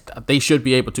Wednesday nights, they should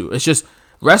be able to. It's just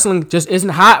wrestling just isn't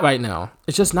hot right now.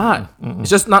 It's just not. Mm-mm. It's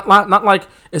just not like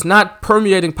it's not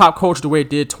permeating pop culture the way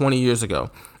it did 20 years ago.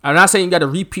 I'm not saying you got to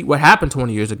repeat what happened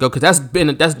 20 years ago because that's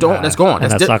gone.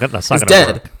 That's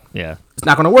dead. Work. Yeah, it's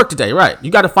not going to work today, right?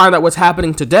 You got to find out what's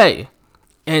happening today,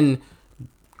 and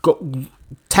go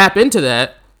tap into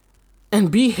that. And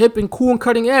be hip and cool and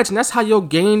cutting edge. And that's how you'll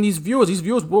gain these viewers. These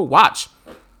viewers will watch.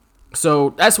 So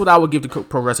that's what I would give to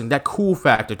pro wrestling. That cool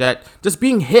factor. That just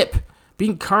being hip.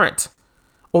 Being current.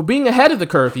 Or being ahead of the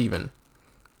curve even.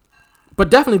 But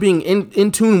definitely being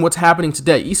in tune with what's happening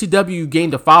today. ECW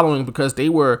gained a following because they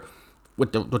were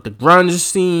with the grunge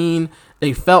scene.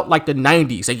 They felt like the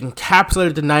 90s. They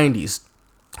encapsulated the 90s.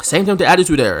 Same thing with the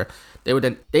Attitude Era. They were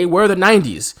the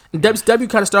 90s. And WCW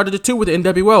kind of started it too with the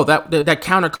NWO, that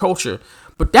counterculture.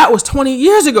 But that was 20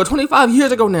 years ago, 25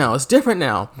 years ago now. It's different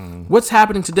now. What's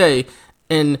happening today?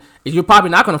 And you're probably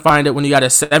not going to find it when you got a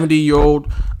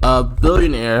 70-year-old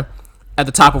billionaire at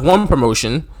the top of one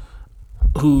promotion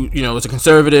who, is a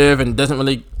conservative and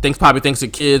probably thinks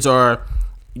that kids are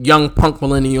young punk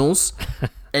millennials.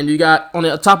 And you got on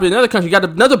the top of another country, you got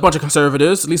another bunch of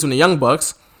conservatives, at least from the Young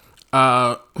Bucks.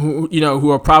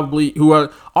 Who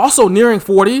are also nearing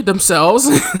 40 themselves,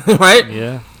 right?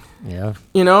 Yeah.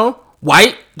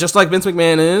 White, just like Vince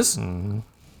McMahon is. Mm-hmm.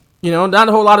 Not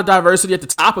a whole lot of diversity at the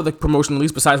top of the promotion, at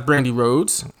least besides Brandy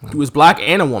Rhodes, who is black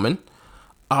and a woman.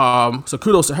 So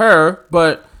kudos to her,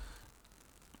 but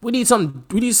we need some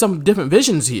different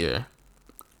visions here.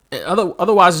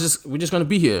 Otherwise, we're just gonna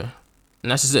be here,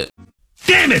 and that's just it.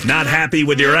 Damn it! Not happy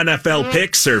with your NFL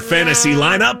picks or fantasy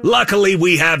lineup? Luckily,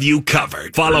 we have you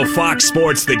covered. Follow Fox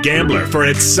Sports The Gambler for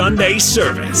its Sunday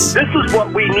service. This is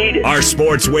what we needed. Our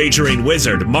sports wagering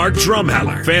wizard, Mark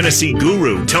Drumheller, fantasy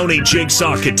guru, Tony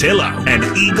Jigsaw Cotillo, and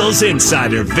Eagles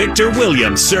insider, Victor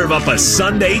Williams, serve up a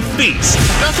Sunday feast.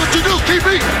 That's what you do,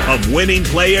 TB! Of winning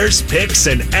players, picks,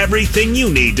 and everything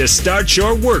you need to start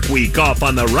your work week off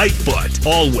on the right foot.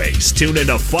 Always tune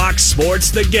into Fox Sports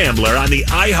The Gambler on the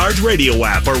iHeartRadio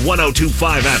app or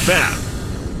 102.5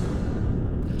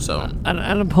 FM. So, and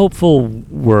I'm hopeful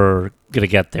we're gonna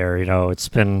get there. It's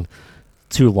been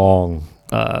too long,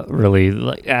 really.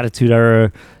 Like Attitude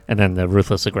Era, and then the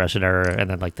Ruthless Aggression Era, and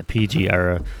then like the PG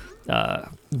era.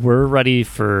 We're ready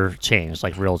for change,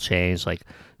 like real change, like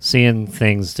seeing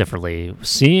things differently.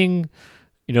 Seeing,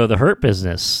 the Hurt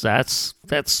Business. That's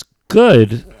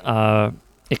good.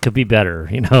 It could be better.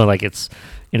 Like it's,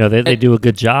 they do a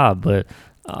good job, but.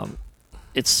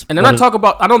 And then I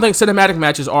don't think cinematic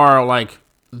matches are like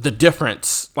the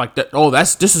difference. Like that. Oh,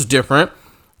 this is different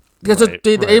because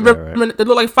they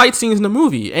look like fight scenes in the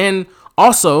movie, and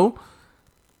also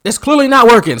it's clearly not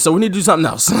working. So we need to do something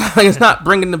else. Like it's not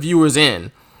bringing the viewers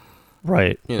in.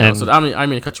 Right. So I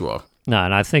mean to cut you off. No,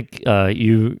 and I think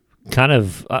you kind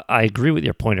of, I agree with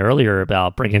your point earlier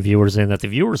about bringing viewers in, that the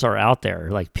viewers are out there.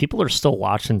 Like, people are still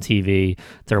watching TV.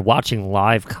 They're watching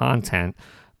live content.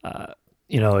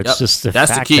 It's just the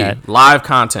That's fact the key. that Live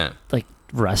content. like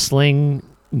wrestling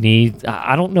needs,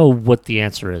 I don't know what the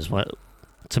answer is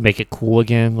to make it cool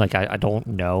again. Like, I don't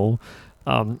know.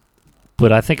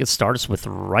 But I think it starts with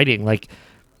writing. Like,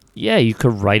 yeah, you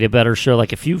could write a better show.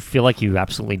 Like, if you feel like you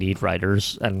absolutely need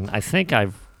writers, and I think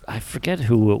I forget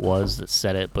who it was that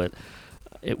said it, but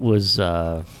it was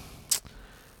it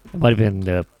might have been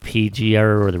the PG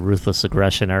era or the Ruthless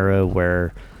Aggression era,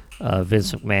 where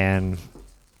Vince McMahon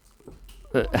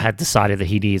had decided that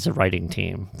he needs a writing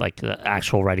team, like the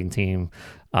actual writing team.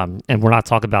 And we're not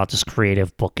talking about just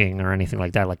creative booking or anything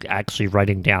like that, like actually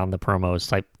writing down the promos,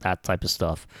 that type of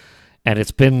stuff. And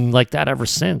it's been like that ever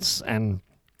since. And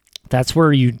that's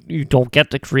where you don't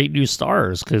get to create new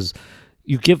stars, because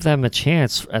you give them a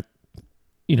chance at,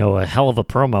 a hell of a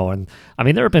promo. And I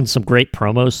mean, there have been some great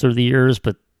promos through the years,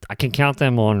 but I can count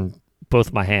them on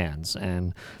both my hands.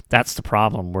 And that's the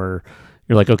problem, where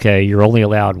you're like, okay, you're only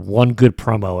allowed one good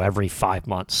promo every 5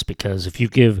 months, because if you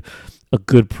give a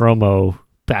good promo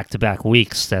back-to-back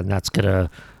weeks, then that's going to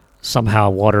somehow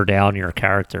water down your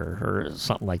character or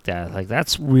something like that. Like,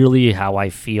 that's really how I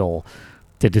feel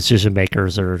the decision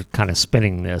makers are kind of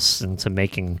spinning this into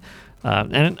making,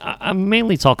 and I'm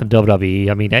mainly talking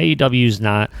WWE. I mean, AEW's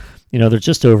not, they're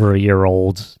just over a year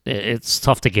old. It's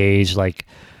tough to gauge, like,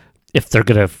 if they're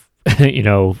going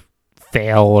to,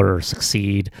 fail or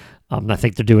succeed. I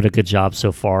think they're doing a good job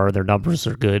so far. Their numbers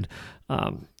are good.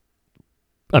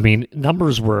 I mean,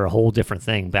 numbers were a whole different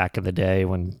thing back in the day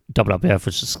when WWF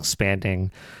was just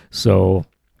expanding. So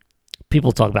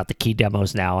people talk about the key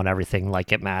demos now and everything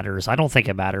like it matters. I don't think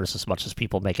it matters as much as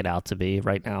people make it out to be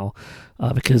right now,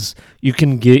 because you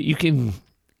can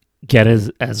get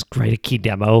as great a key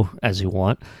demo as you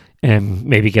want and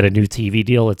maybe get a new TV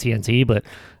deal at TNT. But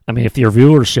I mean, if your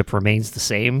viewership remains the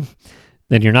same,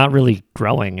 then you're not really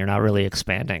growing. You're not really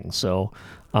expanding. So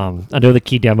I know the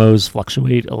key demos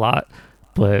fluctuate a lot,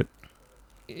 but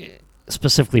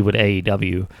specifically with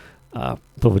AEW,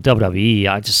 but with WWE,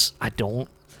 I don't,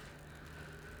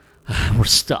 we're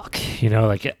stuck,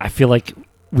 like, I feel like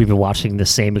we've been watching the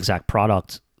same exact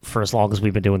product for as long as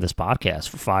we've been doing this podcast,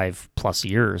 for 5+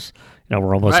 years.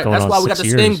 We're almost right, going that's on why 6 we got the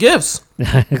years. same gifts.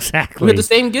 Exactly. We have the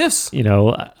same gifts.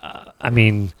 I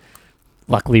mean,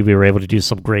 luckily we were able to do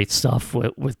some great stuff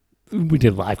with we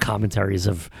did live commentaries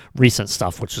of recent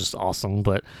stuff, which was awesome.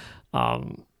 But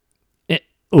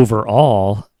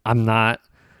overall, I'm not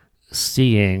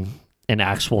seeing an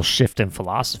actual shift in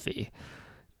philosophy.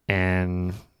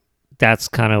 And that's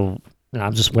kind of, and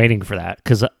I'm just waiting for that,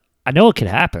 because I know it could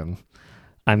happen.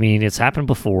 I mean, it's happened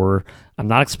before. I'm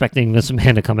not expecting Vince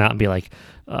McMahon to come out and be like,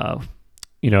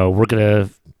 we're going to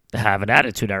have an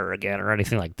attitude error again or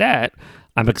anything like that.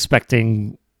 I'm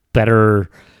expecting a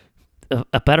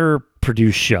better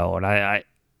produced show. And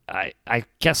I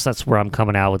guess that's where I'm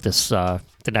coming out with this, the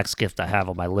next gift I have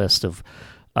on my list of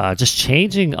just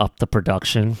changing up the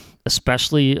production,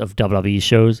 especially of WWE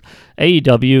shows.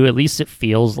 AEW, at least it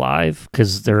feels live,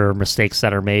 because there are mistakes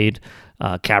that are made,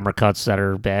 camera cuts that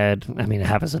are bad. I mean, it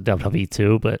happens at WWE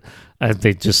too, but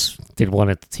they just did one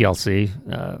at the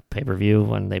TLC pay-per-view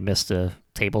when they missed a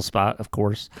table spot, of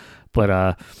course. But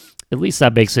at least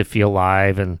that makes it feel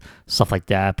live and stuff like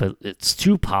that. But it's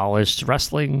too polished.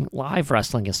 Live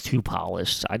wrestling is too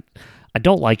polished. I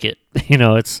don't like it.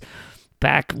 It's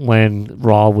back when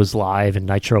Raw was live and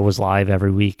Nitro was live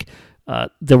every week.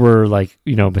 There were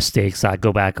mistakes. I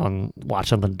go back on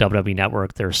watch on the WWE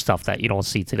Network. There's stuff that you don't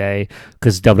see today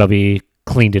because WWE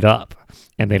cleaned it up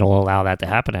and they don't allow that to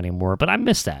happen anymore. But I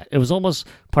miss that. It was almost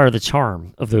part of the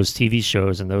charm of those TV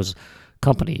shows and those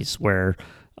companies where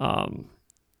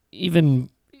even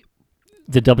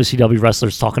the WCW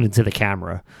wrestlers talking into the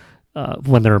camera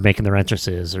when they're making their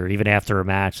entrances, or even after a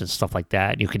match and stuff like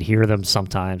that. You could hear them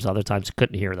sometimes. Other times you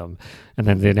couldn't hear them. And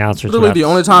then the announcers... Literally the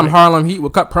only time Harlem Heat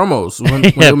would cut promos when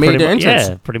they made their entrance.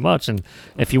 Yeah, pretty much. And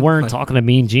if you weren't talking to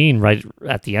Mean Gene right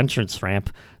at the entrance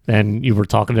ramp, then you were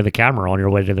talking to the camera on your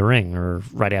way to the ring or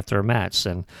right after a match.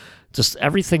 And just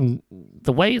everything,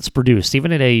 the way it's produced,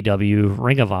 even at AEW,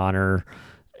 Ring of Honor,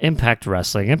 Impact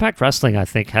Wrestling. Impact Wrestling, I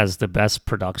think, has the best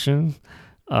production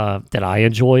that I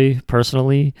enjoy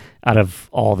personally out of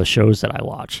all the shows that I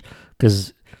watch,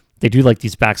 because they do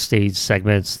these backstage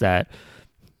segments that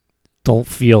don't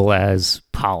feel as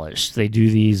polished. They do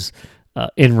these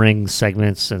in-ring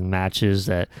segments and matches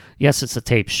that, yes, it's a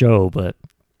taped show, but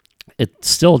it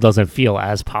still doesn't feel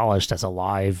as polished as a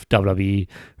live WWE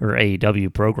or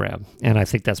AEW program. And I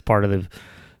think that's part of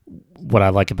what I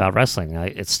like about wrestling.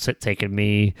 It's taken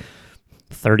me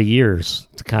 30 years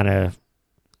to kind of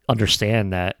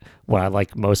understand that what I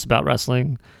like most about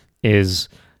wrestling is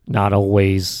not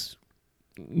always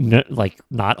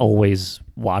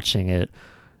watching it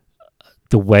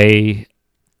the way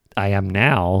I am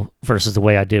now versus the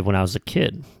way I did when I was a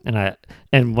kid.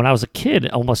 And when I was a kid,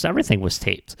 almost everything was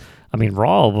taped. I mean,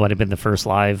 Raw might have been the first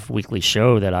live weekly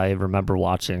show that I remember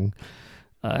watching,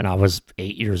 and I was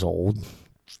 8 years old,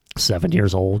 7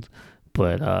 years old.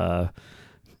 But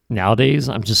nowadays,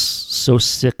 I'm just so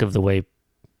sick of the way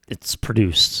it's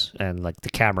produced and like the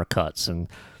camera cuts and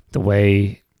the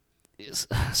way,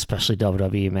 especially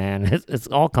WWE, man.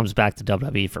 It all comes back to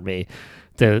WWE for me.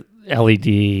 The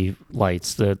LED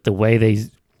lights, the way they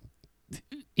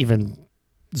even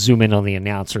zoom in on the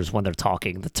announcers when they're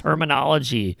talking, the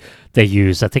terminology they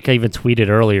use. I think I even tweeted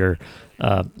earlier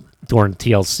during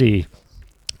TLC,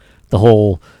 the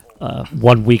whole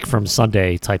 1 week from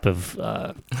Sunday type of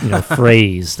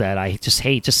phrase that I just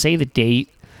hate. Just say the date.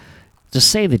 Just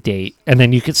say the date. And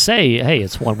then you could say, hey,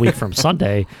 it's 1 week from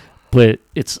Sunday, but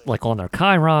it's like on their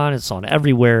Chiron. It's on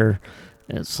everywhere.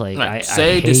 It's like, I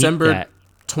hate December that.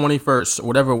 21st,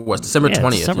 whatever it was, December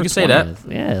 20th. December You can say that.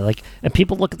 Yeah, like, and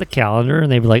people look at the calendar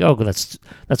and they be like, "Oh, that's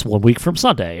 1 week from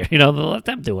Sunday." They'll let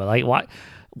them do it. Like,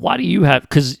 why do you have?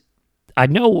 Because I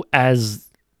know as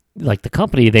like the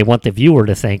company, they want the viewer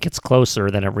to think it's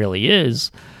closer than it really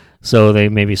is, so they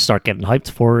maybe start getting hyped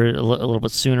for it a little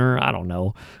bit sooner. I don't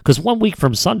know, because 1 week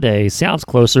from Sunday sounds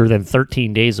closer than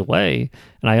 13 days away,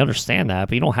 and I understand that,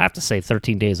 but you don't have to say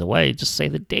 13 days away. Just say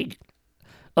the date.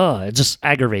 It just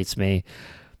aggravates me.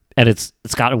 And it's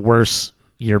gotten worse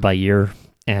year by year,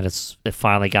 and it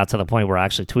finally got to the point where I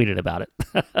actually tweeted about it.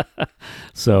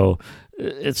 So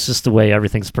it's just the way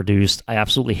everything's produced. I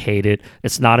absolutely hate it.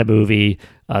 It's not a movie.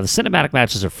 The cinematic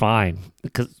matches are fine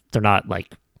because they're not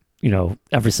like,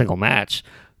 every single match,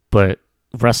 but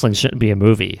wrestling shouldn't be a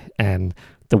movie. And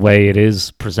the way it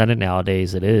is presented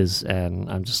nowadays, it is, and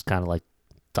I'm just kind of like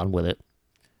done with it.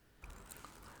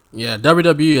 Yeah,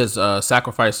 WWE has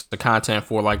sacrificed the content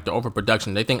for like the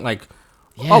overproduction. They think like,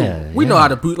 we know how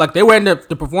to boot. Like they were in the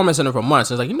performance center for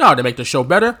months. It's like, you know how to make the show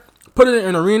better. Put it in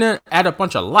an arena, add a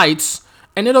bunch of lights,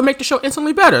 and it'll make the show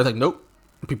instantly better. It's like, nope,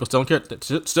 people still don't care.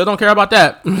 Still don't care about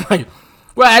that. Like,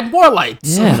 well, add more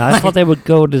lights. Yeah, and I thought they would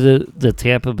go to the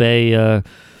Tampa Bay,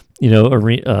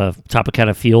 arena,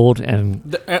 Tropicana Field,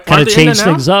 and kind of change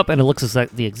things up, and it looks like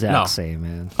the exact same,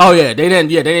 man. Oh yeah, they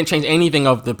didn't change anything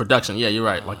of the production. Yeah, you're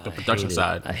right, like the production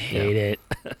side. I hate it.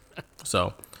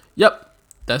 So, yep,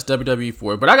 that's WWE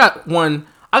for it. But I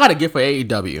got a gift for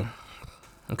AEW.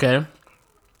 Okay,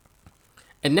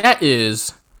 and that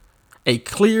is a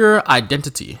clear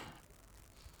identity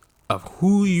of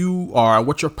who you are and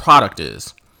what your product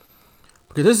is.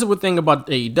 Because this is the thing about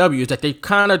AEW is that they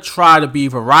kind of try to be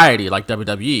variety like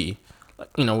WWE.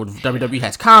 WWE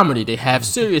has comedy, they have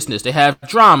seriousness, they have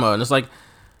drama, and it's like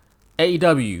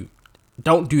AEW,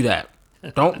 don't do that.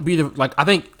 Don't be I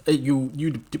think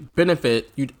you'd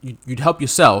benefit, you'd help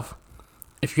yourself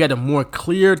if you had a more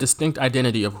clear, distinct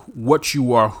identity of what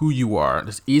you are, who you are.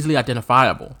 It's easily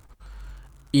identifiable.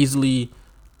 Easily,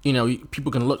 people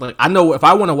can look like, I know if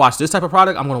I want to watch this type of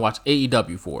product, I'm going to watch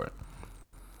AEW for it.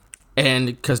 And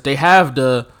because they have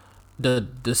the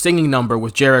singing number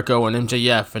with Jericho and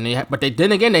MJF, and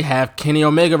they have Kenny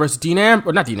Omega versus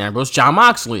John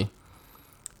Moxley,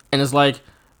 and it's like,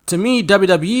 to me,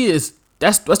 WWE is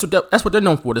that's what they're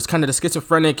known for. It's kind of the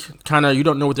schizophrenic kind of, you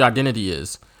don't know what their identity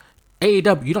is.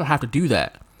 AEW, you don't have to do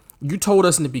that. You told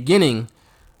us in the beginning,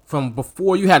 from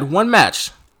before you had one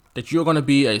match, that you're going to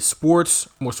be a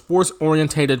more sports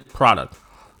orientated product,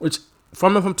 which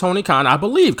from Tony Khan, I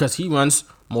believe, because he runs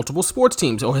multiple sports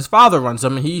teams, or his father runs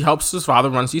them, and he helps his father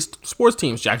runs these sports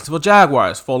teams. Jacksonville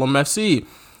Jaguars, Fulham FC.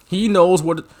 He knows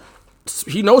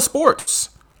sports.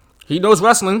 He knows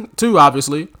wrestling too,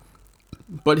 obviously,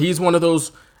 but he's one of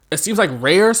those, it seems like,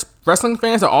 rare wrestling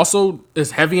fans that also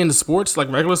is heavy into sports,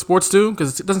 like regular sports too,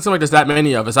 because it doesn't seem like there's that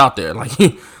many of us out there. Like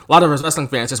a lot of us wrestling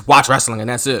fans just watch wrestling and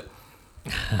that's it.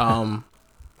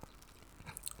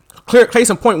 Case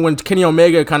in point, when Kenny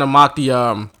Omega kind of mocked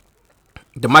the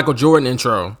Michael Jordan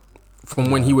intro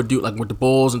from when he would do like with the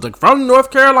Bulls and like from North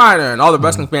Carolina, and all the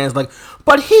wrestling fans like,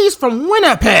 but he's from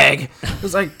Winnipeg.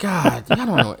 It's like, God, I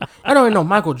don't even know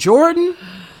Michael Jordan,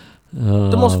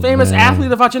 the most famous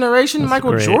athlete of our generation. That's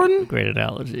Michael Jordan. Great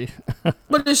analogy.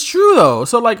 But it's true though.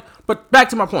 So like, but back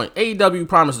to my point, AEW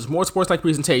promises more sports-like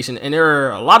presentation, and there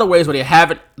are a lot of ways where they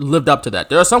haven't lived up to that.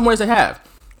 There are some ways they have.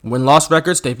 Win-loss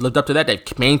records, they've lived up to that.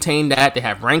 They've maintained that. They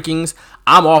have rankings.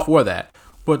 I'm all for that.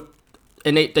 But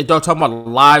and they don't talk about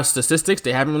live statistics.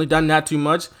 They haven't really done that too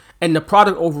much. And the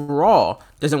product overall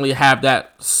doesn't really have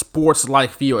that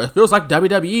sports-like feel. It feels like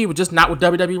WWE, but just not with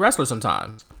WWE wrestlers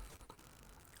sometimes.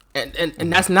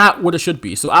 And that's not what it should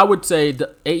be. So I would say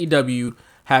the AEW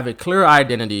have a clear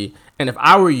identity. And if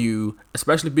I were you,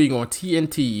 especially being on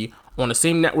TNT, on the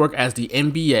same network as the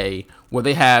NBA, where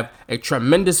they have a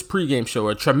tremendous pregame show,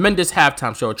 a tremendous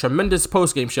halftime show, a tremendous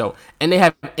postgame show, and they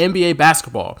have NBA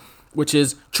basketball, which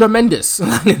is tremendous.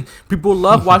 People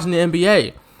love watching the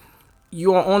NBA.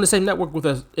 You are on the same network with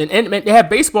us, and they have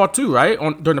baseball too, right?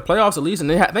 During the playoffs at least,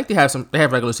 and I think they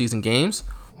have regular season games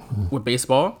with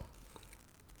baseball.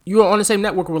 You are on the same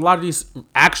network with a lot of these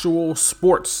actual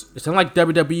sports. It's not like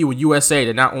WWE with USA;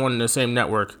 they're not on the same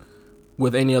network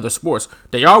with any other sports.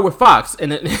 They are with Fox,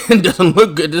 and it doesn't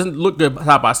look good. It doesn't look good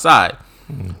side by side.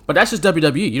 But that's just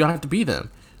WWE. You don't have to be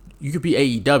them. You could be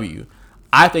AEW.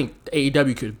 I think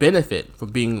AEW could benefit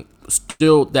from being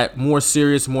still that more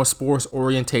serious, more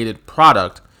sports-orientated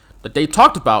product that they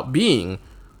talked about being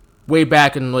way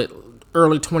back in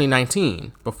early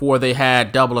 2019, before they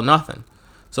had Double or Nothing.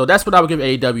 So that's what I would give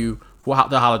AEW for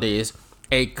the holidays,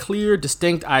 a clear,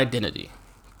 distinct identity,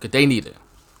 because they need it.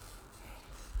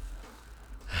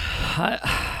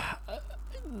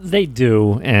 They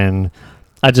do, and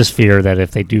I just fear that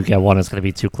if they do get one, it's going to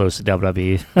be too close to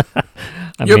WWE.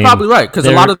 You're probably right, because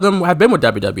a lot of them have been with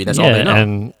WWE. That's all they know.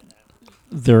 And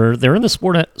they're in the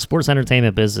sports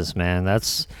entertainment business, man.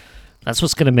 That's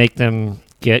what's going to make them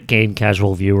gain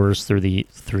casual viewers through the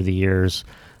years.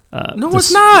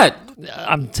 It's not.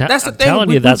 That's the thing. Telling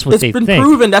you, that's what they think. It's been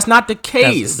proven that's not the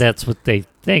case. That's what they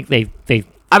think.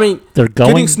 They're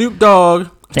getting Snoop Dogg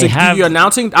to give you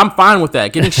announcing, I'm fine with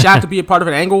that. Getting Shaq to be a part of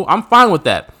an angle, I'm fine with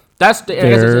that. That's the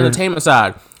entertainment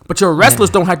side. But your wrestlers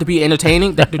don't have to be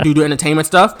entertaining. They do the entertainment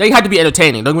stuff. They have to be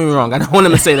entertaining. Don't get me wrong. I don't want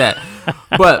them to say that.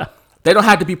 But they don't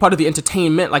have to be part of the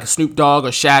entertainment like Snoop Dogg or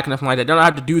Shaq and nothing like that. They don't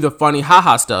have to do the funny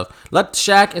haha stuff. Let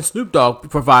Shaq and Snoop Dogg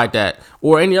provide that,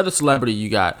 or any other celebrity you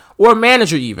got, or a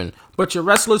manager even. But your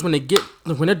wrestlers, when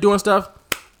they're doing stuff,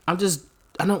 I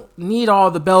don't need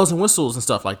all the bells and whistles and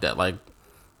stuff like that. Like,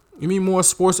 you mean more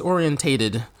sports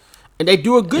orientated, and they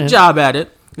do a good job at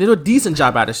it. They do a decent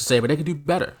job at it, I should say, but they could do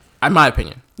better, in my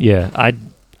opinion. Yeah,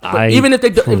 even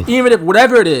if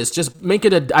whatever it is, just make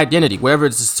it an identity. Whether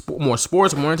it's more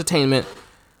sports, more entertainment,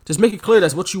 just make it clear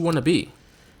that's what you want to be.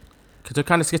 Because they're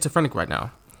kind of schizophrenic right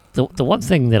now. The one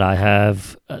thing that I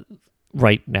have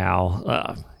right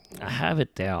now, I have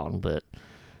it down, but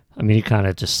I mean, you kind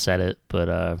of just said it, but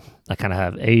I kind of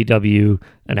have AEW,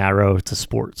 an arrow to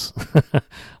sports.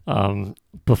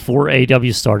 Before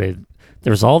AEW started,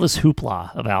 there was all this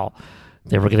hoopla about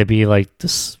they were going to be like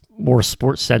this more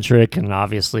sports centric, and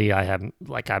obviously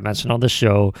like I mentioned on the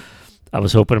show, I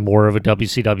was hoping more of a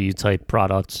WCW type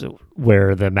product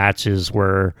where the matches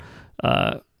were,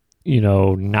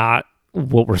 not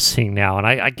what we're seeing now. And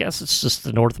I guess it's just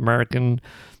the North American,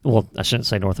 well, I shouldn't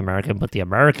say North American, but the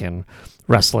American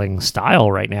wrestling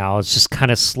style right now. It's just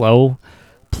kind of slow,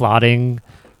 plodding.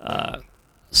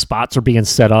 Spots are being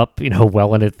set up,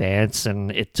 well in advance,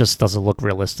 and it just doesn't look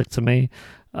realistic to me.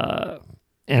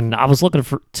 And I was looking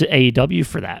to AEW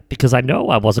for that, because I know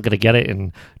I wasn't going to get it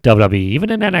in WWE, even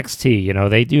in NXT.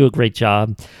 They do a great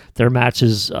job. Their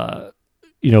matches, kind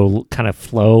of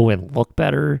flow and look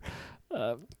better.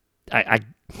 I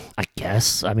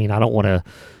guess. I mean, I don't want to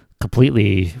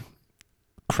completely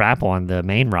crap on the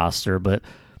main roster, but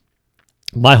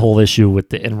my whole issue with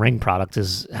the in-ring product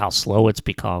is how slow it's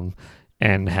become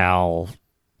and how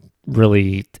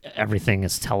really everything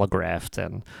is telegraphed.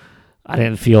 And I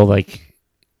didn't feel like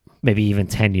maybe even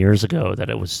 10 years ago that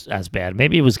it was as bad.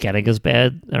 Maybe it was getting as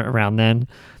bad around then,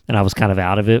 and I was kind of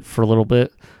out of it for a little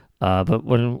bit. But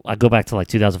when I go back to like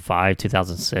 2005,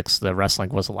 2006, the wrestling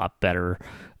was a lot better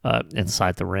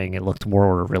inside the ring. It looked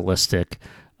more realistic.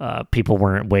 People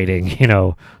weren't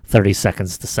waiting, 30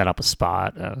 seconds to set up a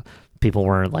spot. People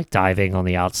weren't like diving on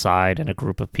the outside in a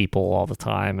group of people all the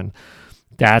time. And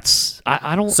that's,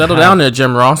 I don't settle down there,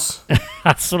 Jim Ross.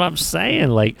 That's what I'm saying.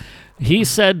 Like, he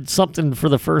said something for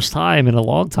the first time in a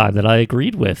long time that I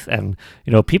agreed with. And,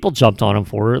 people jumped on him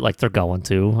for it like they're going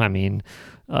to. I mean,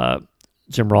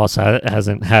 Jim Ross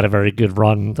hasn't had a very good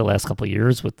run the last couple of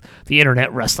years with the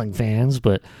internet wrestling fans,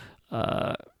 but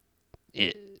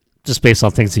just based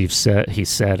on things he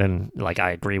said, and like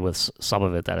I agree with some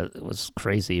of it, that it was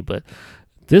crazy. But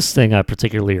this thing I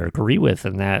particularly agree with,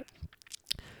 in that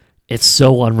it's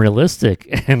so unrealistic,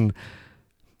 and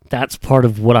that's part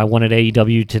of what I wanted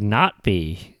AEW to not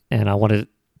be. And I wanted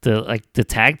the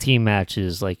tag team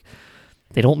matches, like,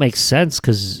 they don't make sense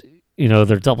because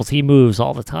they're double team moves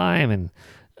all the time, and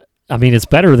I mean, it's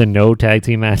better than no tag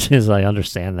team matches. I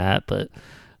understand that, but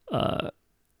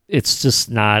it's just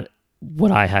not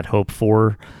what I had hoped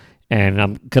for. And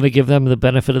I'm going to give them the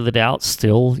benefit of the doubt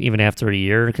still, even after a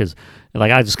year, because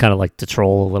like I just kind of like to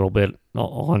troll a little bit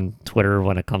on Twitter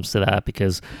when it comes to that,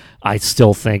 because I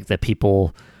still think that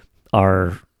people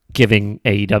are giving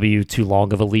AEW too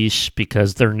long of a leash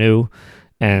because they're new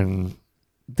and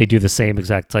they do the same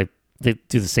exact type. They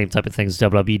do the same type of things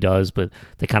WWE does, but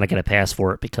they kind of get a pass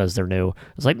for it because they're new.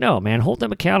 It's like, no, man, hold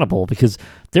them accountable because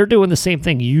they're doing the same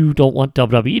thing you don't want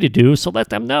WWE to do, so let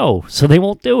them know so they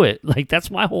won't do it. Like, that's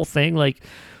my whole thing. Like,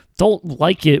 don't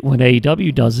like it when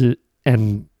AEW does it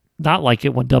and not like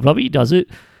it when WWE does it.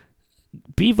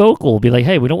 Be vocal. Be like,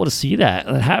 hey, we don't want to see that.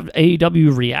 And have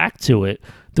AEW react to it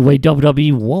the way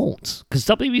WWE won't. Because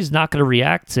WWE is not going to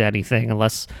react to anything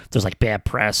unless there's, like, bad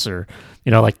press or,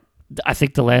 you know, like, I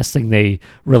think the last thing they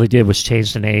really did was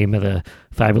change the name of the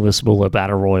Fabulous Moolah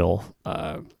Battle Royal,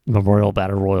 Memorial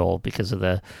Battle Royal, because of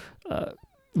the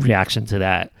reaction to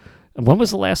that. And when was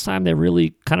the last time they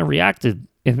really kind of reacted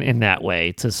in that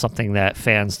way to something that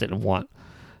fans didn't want?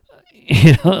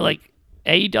 You know, like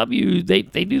AEW,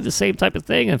 they do the same type of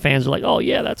thing, and fans are like, oh,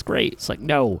 yeah, that's great. It's like,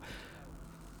 no.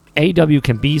 AEW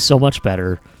can be so much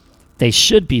better. They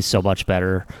should be so much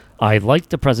better. I like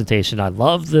the presentation. I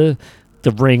love the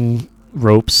ring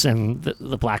ropes and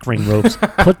the black ring ropes.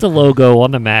 Put the logo on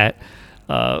the mat.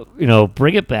 You know,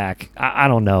 bring it back. I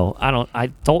don't know. I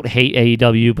don't hate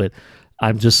AEW, but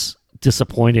I'm just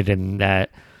disappointed in that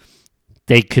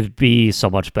they could be so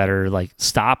much better. Like,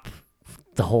 stop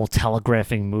the whole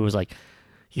telegraphing moves. Like,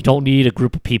 you don't need a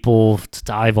group of people to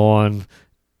dive on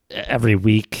every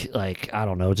week. Like, I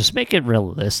don't know. Just make it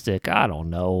realistic. I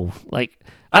don't know. Like,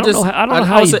 I don't know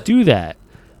how you do that.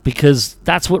 Because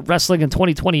that's what wrestling in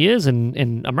 2020 is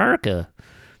in America.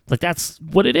 Like, that's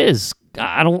what it is.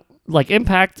 I don't like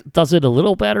Impact does it a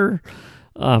little better,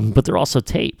 but they're also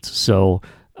taped. So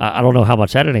I don't know how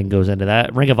much editing goes into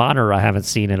that. Ring of Honor I haven't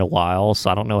seen in a while,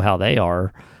 so I don't know how they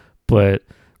are. But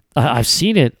I've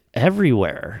seen it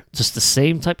everywhere. Just the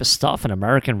same type of stuff in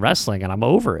American wrestling, and I'm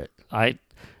over it.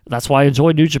 That's why I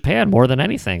enjoy New Japan more than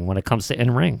anything when it comes to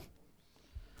in-ring.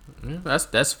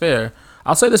 That's fair.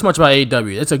 I'll say this much about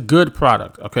AEW. It's a good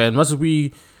product, okay? As much as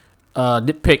we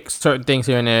nitpick certain things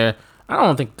here and there, I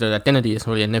don't think the identity is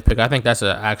really a nitpick. I think that's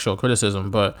an actual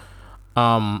criticism. But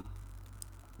some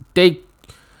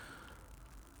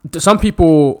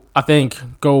people, I think,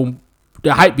 the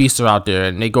hype beasts are out there,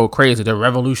 and they go crazy. They're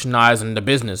revolutionizing the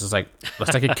business. It's like,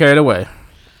 let's not get carried away,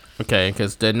 okay?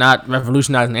 Because they're not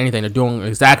revolutionizing anything. They're doing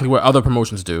exactly what other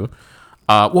promotions do.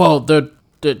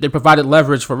 They provided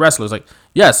leverage for wrestlers. Like,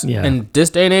 yes, in this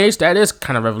day and age, that is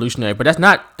kind of revolutionary, but that's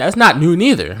not new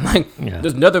neither. Like,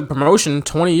 there's another promotion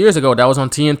 20 years ago that was on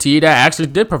TNT that actually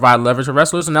did provide leverage for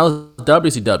wrestlers, and that was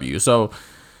WCW. So,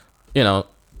 you know,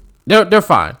 they're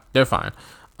fine. They're fine.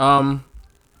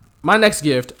 My next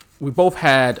gift, we both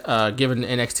had given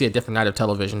NXT a different night of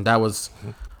television. That was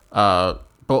on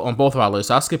both of our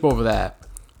lists. I'll skip over that.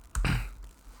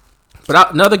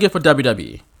 But another gift for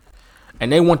WWE.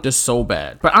 And they want this so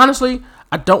bad. But honestly,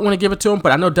 I don't want to give it to them.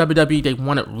 But I know WWE, they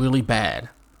want it really bad.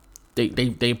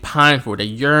 They pine for it. They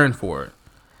yearn for it.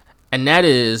 And that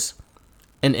is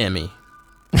an Emmy.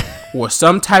 Or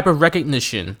some type of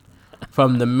recognition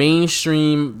from the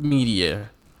mainstream media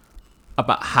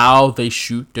about how they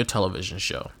shoot their television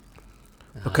show.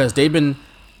 Because they've been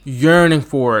yearning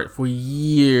for it for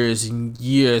years and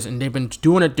years. And they've been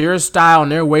doing it their style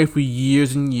and their way for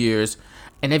years and years.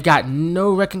 And they've got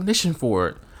no recognition for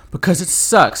it because it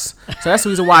sucks. So that's the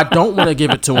reason why I don't want to give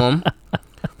it to them,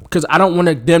 because I don't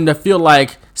want them to feel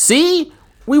like, see,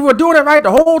 we were doing it right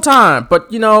the whole time.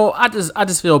 But, you know, I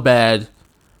just feel bad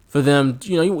for them.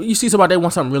 You know, you see somebody, they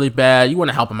want something really bad. You want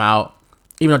to help them out,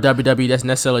 even though WWE doesn't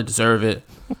necessarily deserve it.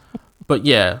 But,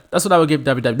 yeah, that's what I would give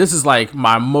WWE. This is like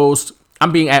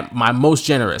I'm being at my most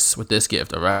generous with this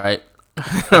gift, all right?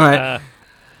 All right?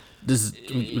 This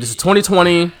is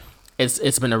 2020.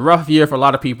 It's been a rough year for a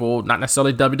lot of people, not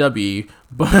necessarily WWE,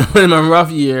 but it's been a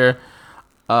rough year.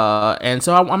 And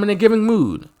so I'm in a giving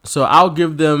mood. So I'll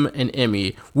give them an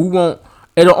Emmy.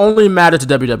 It'll only matter to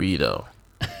WWE, though.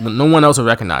 No one else will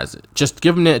recognize it. Just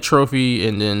give them that trophy,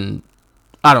 and then,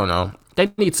 I don't know.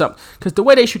 They need something. Because the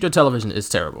way they shoot their television is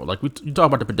terrible. Like, you talk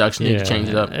about the production, they need to change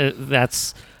it up.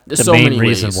 That's There's the so main many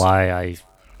reason ways. why I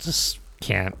just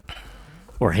can't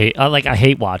or hate. I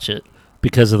hate watch it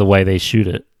because of the way they shoot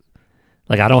it.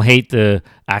 Like, I don't hate the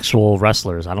actual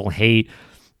wrestlers. I don't hate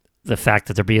the fact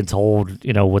that they're being told,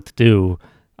 you know, what to do.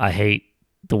 I hate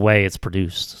the way it's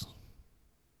produced.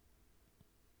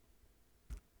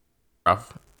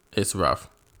 Rough. It's rough.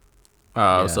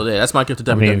 So yeah, that's my gift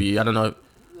to WWE. I don't know.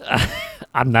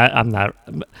 I'm not.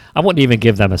 I wouldn't even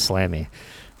give them a Slammy.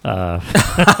 But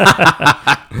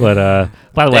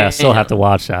by the way, I still have to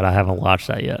watch that. I haven't watched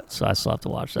that yet, so I still have to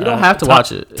watch that. You don't have to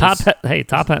watch it. Top Hat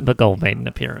and Gold made an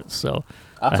appearance, so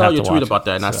I saw your tweet about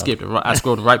that, and I skipped it. I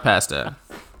scrolled right past that.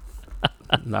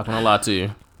 I'm not gonna lie to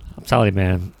you. I'm telling you,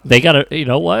 man, they gotta. You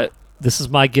know what? This is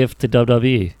my gift to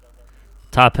WWE.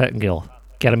 Todd Pettengill,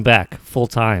 get him back full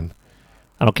time.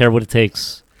 I don't care what it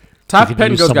takes. Todd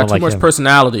Pettengill's got too much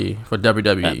personality for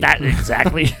WWE. That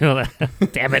exactly.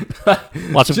 Damn it!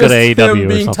 Watch him Just go to AEW him or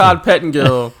being something. Todd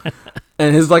Pettengill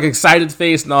and his like excited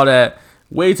face and all that.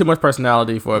 Way too much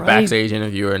personality for a backstage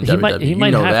interviewer in WWE. He might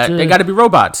you know have that. to- They got to be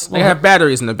robots. They have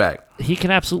batteries in the back. He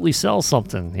can absolutely sell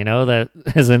something, that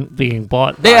isn't being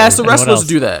bought. They by asked the anyone wrestlers else. to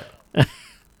do that.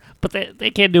 But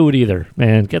they can't do it either,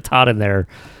 man. Get Todd in there.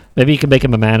 Maybe you can make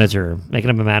him a manager. Making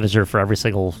him a manager for every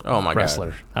single wrestler.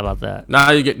 God. How about that?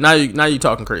 Now you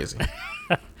talking make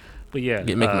But yeah,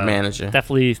 him a manager.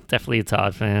 Definitely a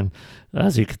Todd fan,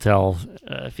 as you could tell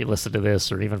if you listen to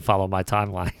this or even follow my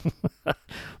timeline.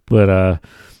 But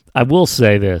I will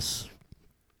say this: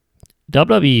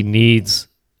 WWE needs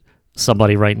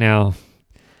somebody right now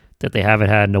that they haven't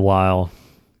had in a while.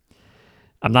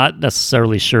 I'm not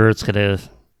necessarily sure it's going to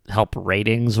help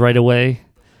ratings right away,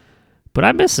 but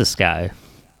I miss this guy.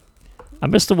 I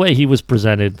miss the way he was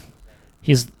presented.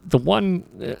 He's the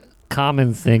one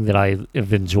common thing that I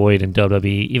have enjoyed in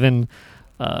WWE, even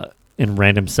in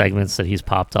random segments that he's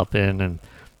popped up in and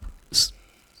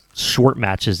short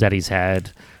matches that he's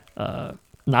had.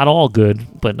 Not all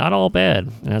good, but not all bad.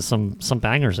 And has some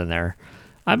bangers in there.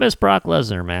 I miss Brock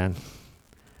Lesnar, man.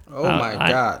 Oh my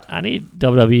God! I need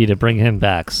WWE to bring him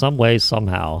back some way,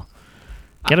 somehow.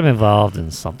 Get him involved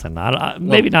in something.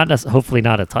 Maybe not. Hopefully,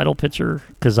 not a title picture,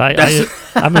 because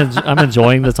I'm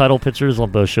enjoying the title pictures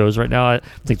on both shows right now. I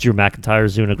think Drew McIntyre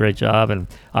is doing a great job, and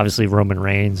obviously Roman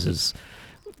Reigns is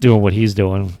doing what he's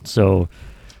doing. So,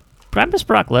 but I miss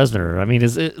Brock Lesnar. I mean,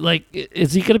 is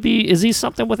he going to be? Is he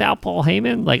something without Paul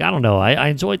Heyman? Like, I don't know. I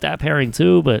enjoyed that pairing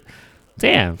too, but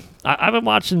damn, I've been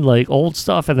watching like old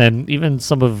stuff, and then even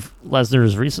some of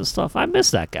Lesnar's recent stuff. I miss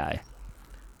that guy.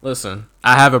 Listen,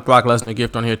 I have a Brock Lesnar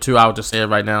gift on here too. I would just say it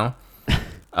right now.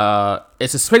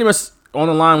 It's just pretty much on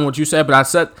the line with what you said, but I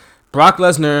said Brock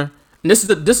Lesnar. And this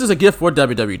is a gift for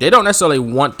WWE. They don't necessarily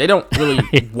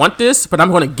really want this, but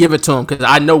I'm going to give it to them because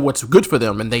I know what's good for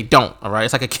them, and they don't. All right,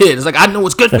 it's like a kid. It's like I know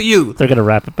what's good for you. They're going to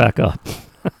wrap it back up.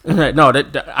 Right, no,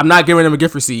 I'm not giving them a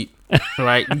gift receipt. All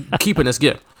right, I'm keeping this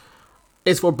gift.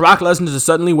 It's for Brock Lesnar to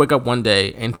suddenly wake up one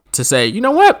day and to say, you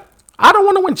know what? I don't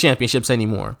want to win championships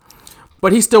anymore.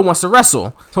 But he still wants to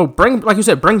wrestle. So bring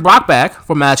Brock back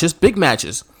for matches, big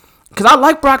matches. Because I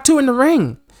like Brock too in the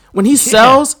ring. When he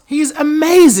sells, he's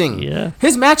amazing. Yeah.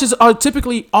 His matches are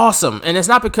typically awesome. And it's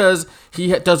not because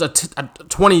he does a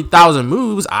 20,000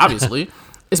 moves, obviously.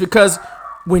 It's because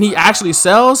when he actually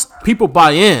sells, people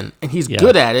buy in. And he's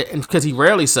good at it. And because he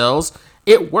rarely sells,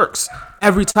 it works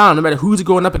every time, no matter who's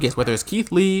going up against. Whether it's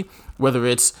Keith Lee, whether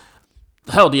it's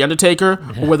The Undertaker,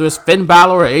 or whether it's Finn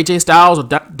Balor or AJ Styles or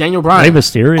Daniel Bryan. Rey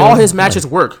Mysterio. All his matches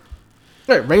work.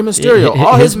 Right, Rey Mysterio.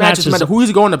 All his matches, no matter who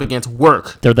he's going up against,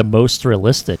 work. They're the most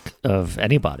realistic of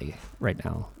anybody right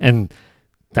now. And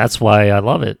that's why I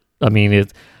love it. I mean,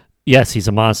 yes, he's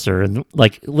a monster. And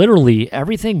like literally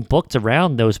everything booked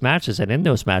around those matches and in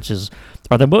those matches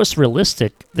are the most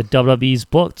realistic that WWE's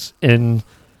booked in,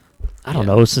 I don't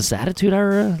know, since the Attitude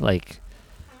Era. Like,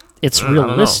 it's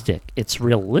realistic. It's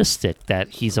realistic that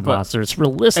he's a monster. It's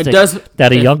realistic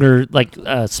that a younger,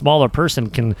 smaller person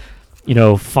can,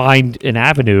 find an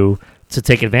avenue to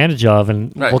take advantage of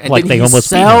and look like they almost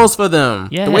sells for them.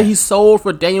 Yeah. The way he sold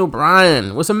for Daniel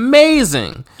Bryan was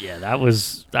amazing. Yeah, that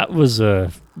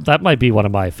might be one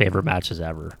of my favorite matches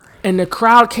ever. And the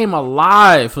crowd came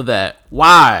alive for that.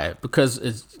 Why? Because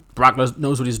Brock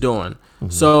knows what he's doing. Mm-hmm.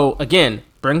 So again,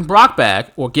 bring Brock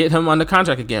back or get him under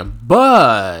contract again.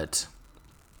 But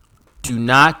do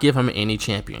not give him any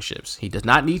championships. He does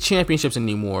not need championships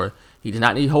anymore. He does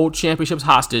not need to hold championships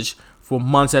hostage for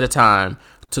months at a time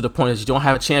to the point that you don't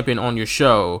have a champion on your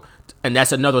show. And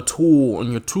that's another tool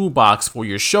in your toolbox for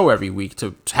your show every week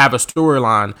to have a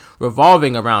storyline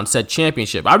revolving around said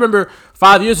championship. I remember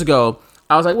 5 years ago,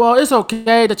 I was like, well, it's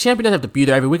okay. The champion doesn't have to be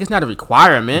there every week. It's not a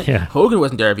requirement. Yeah. Hogan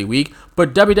wasn't there every week.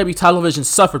 But WWE television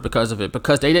suffered because of it,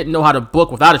 because they didn't know how to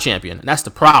book without a champion. And that's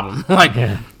the problem.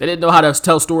 They didn't know how to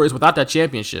tell stories without that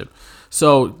championship.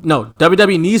 So, no,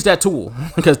 WWE needs that tool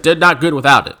because they're not good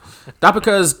without it. Not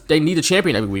because they need a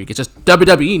champion every week. It's just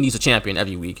WWE needs a champion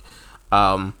every week.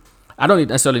 I don't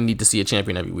necessarily need to see a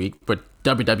champion every week, but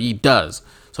WWE does.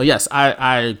 So yes,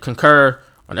 I concur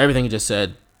on everything you just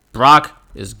said. Brock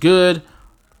is good.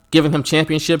 Giving him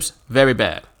championships, very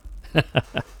bad.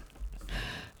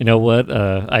 You know what?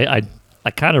 I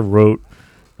kind of wrote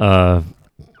the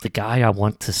guy I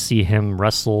want to see him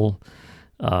wrestle,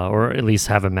 or at least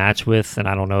have a match with, and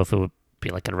I don't know if it would be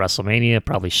like at WrestleMania.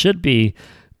 Probably should be,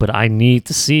 but I need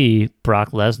to see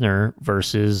Brock Lesnar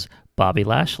versus Bobby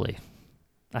Lashley.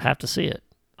 I have to see it.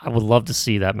 I would love to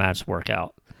see that match work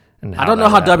out. And I don't know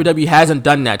how WWE hasn't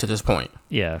done that to this point.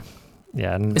 Yeah.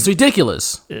 And it's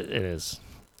ridiculous. It is.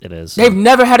 It is. They've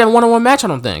never had a one-on-one match, I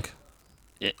don't think.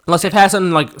 Unless they've had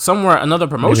something like somewhere, another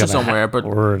promotion somewhere,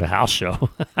 or at a house show.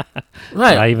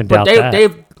 Right. I even doubt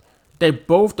that. They've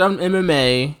both done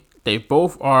MMA. They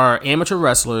both are amateur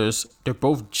wrestlers. They're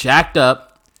both jacked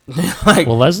up.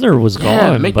 Well, Lesnar was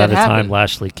gone by the time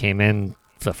Lashley came in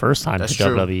the first time to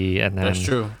WWE, and then that's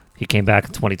true. He came back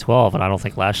in 2012, and I don't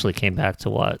think Lashley came back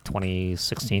to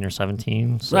 2016 or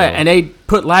 17. So. Right, and they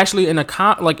put Lashley in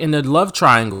in the love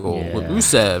triangle with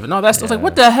Rusev and all that stuff. Like,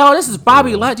 what the hell? This is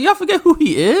Bobby Lashley. Do y'all forget who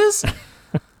he is?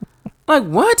 Like,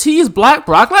 what? He is Brock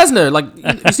Lesnar. Like,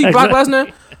 you see Brock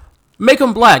Lesnar? Make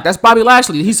him black. That's Bobby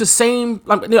Lashley. He's the same.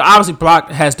 Like, obviously, Brock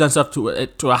has done stuff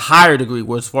to a higher degree,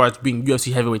 as far as being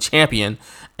UFC heavyweight champion,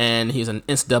 and he's an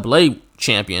NCAA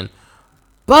champion.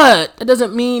 But it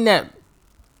doesn't mean that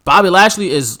Bobby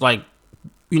Lashley is like,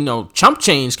 chump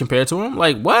change compared to him.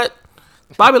 Like, what?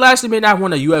 Bobby Lashley may not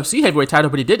win a UFC heavyweight title,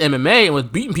 but he did MMA and was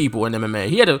beating people in MMA.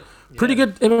 He had a pretty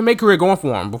good MMA career going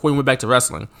for him before he went back to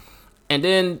wrestling. And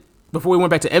then before he went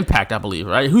back to Impact, I believe,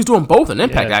 right? He was doing both in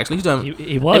Impact, actually. He's done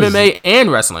he was. MMA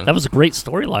and wrestling. That was a great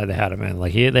storyline they had him in.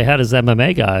 Like, they had his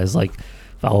MMA guys, like,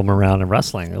 follow him around in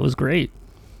wrestling. It was great.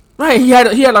 Right. He had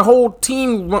a whole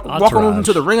team walking him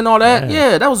to the ring and all that.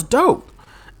 Yeah, that was dope.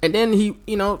 And then he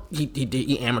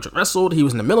amateur wrestled. He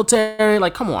was in the military.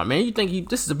 Like, come on, man. You think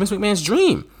this is Vince McMahon's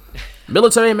dream?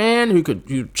 Military man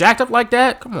who jacked up like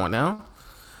that? Come on now.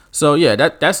 So yeah,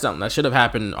 that's something that should have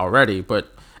happened already.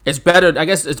 But it's better. I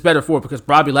guess it's better for it because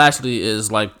Bobby Lashley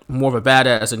is like more of a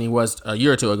badass than he was a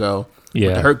year or two ago. Yeah,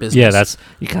 with the Hurt Business. Yeah,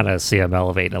 you kind of see him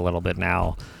elevating a little bit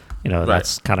now.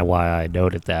 That's kind of why I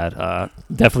noted that.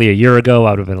 Definitely a year ago,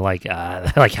 I would have been like,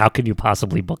 how can you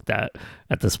possibly book that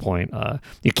at this point?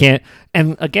 You can't.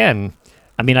 And again,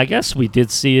 I mean, I guess we did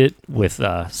see it with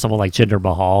someone like Jinder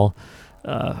Mahal,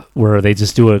 where they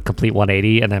just do a complete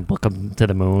 180 and then book him to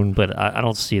the moon. But I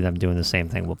don't see them doing the same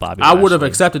thing with Bobby. I would have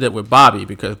accepted it with Bobby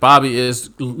because Bobby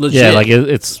is legit. Yeah, like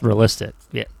it's realistic.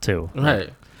 Yeah, too. Right.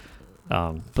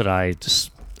 But I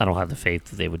don't have the faith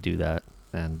that they would do that.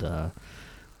 And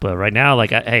but right now,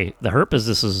 like, the Hurt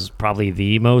Business is probably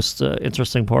the most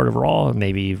interesting part of Raw, and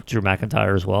maybe Drew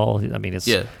McIntyre as well. I mean, it's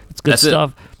good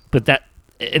stuff. But that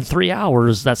in 3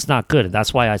 hours, that's not good. And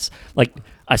that's why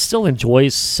I still enjoy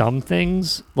some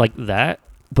things like that.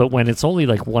 But when it's only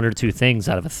like one or two things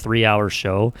out of a 3-hour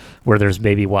show where there's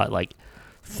maybe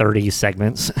 30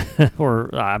 segments, or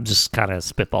I'm just kind of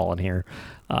spitballing here.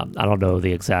 I don't know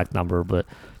the exact number, but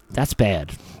that's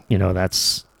bad.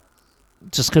 That's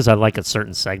just because I like a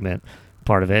certain segment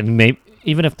part of it. And maybe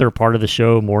even if they're part of the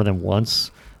show more than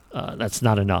once, that's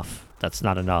not enough.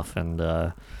 And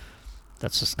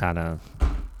that's just kind of,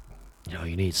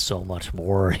 you need so much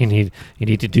more. You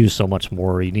need to do so much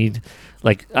more. You need,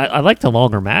 like, I like the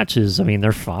longer matches. I mean,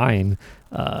 they're fine,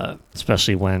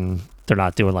 especially when they're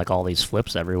not doing like all these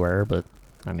flips everywhere. But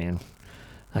I mean,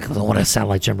 I don't want to sound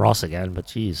like Jim Ross again, but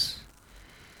geez.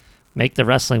 Make the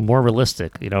wrestling more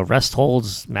realistic. Rest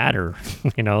holds matter.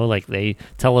 Like they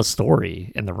tell a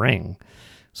story in the ring.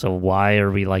 So why are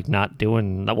we like not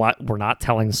doing? Why we're not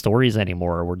telling stories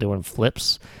anymore? We're doing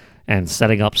flips and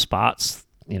setting up spots.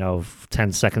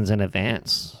 10 seconds in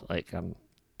advance. Like I'm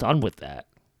done with that.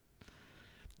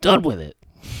 Done with it.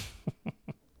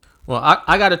 Well,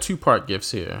 I got a 2-part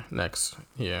gifts here next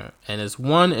here, and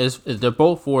one is they're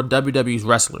both for WWE's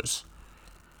wrestlers.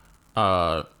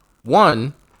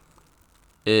 One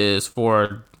is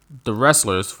for the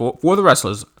wrestlers, for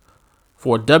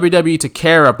WWE to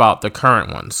care about the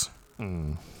current ones.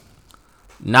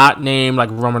 Not named like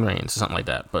Roman Reigns or something like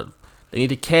that, but they need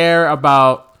to care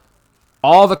about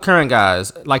all the current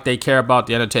guys like they care about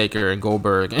The Undertaker and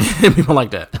Goldberg and people like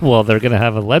that. Well, they're going to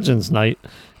have a Legends night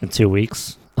in 2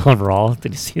 weeks on Raw.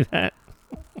 Did you see that?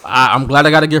 I'm glad I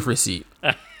got a gift receipt.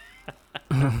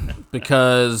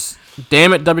 Because,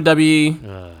 damn it,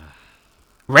 WWE...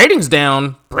 ratings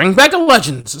down, bring back the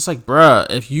Legends. It's like, bruh,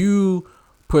 if you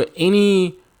put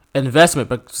any investment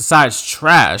besides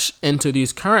trash into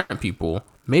these current people,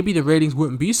 maybe the ratings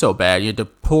wouldn't be so bad. You had to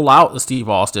pull out the Steve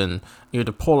Austin. You had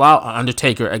to pull out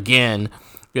Undertaker again.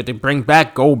 You had to bring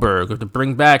back Goldberg. You had to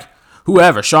bring back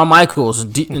whoever, Shawn Michaels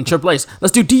and Triple H.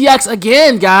 Let's do DX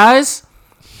again, guys.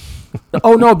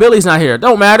 Oh no, Billy's not here.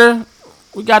 Don't matter.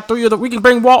 We got 3 of the. We can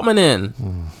bring Waltman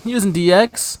in. He was in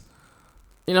DX.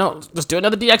 You know, let's do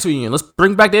another DX reunion. Let's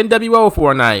bring back the NWO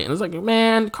for a night. And it's like,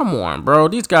 man, come on, bro.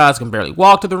 These guys can barely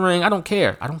walk to the ring. I don't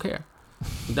care. I'm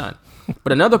done.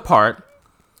 But another part,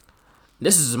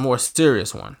 this is a more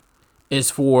serious one, is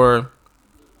for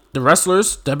the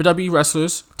wrestlers, WWE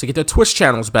wrestlers, to get their Twitch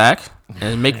channels back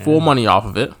and make full money off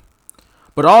of it.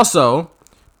 But also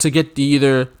to get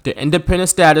either the independent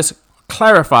status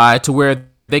clarified to where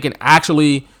they can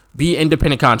actually be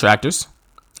independent contractors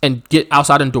and get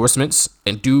outside endorsements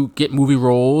and get movie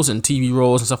roles and TV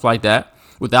roles and stuff like that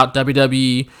without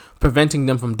WWE preventing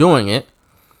them from doing it.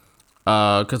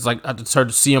 Because like I just heard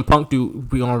CM Punk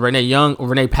be on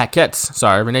Renee Paquette's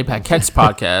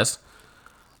podcast.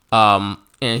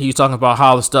 And he was talking about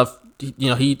how the stuff,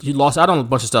 he lost out on a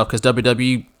bunch of stuff because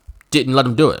WWE didn't let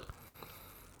him do it.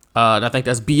 And I think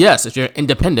that's BS. If you're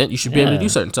independent, you should be able to do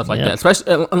certain stuff like that,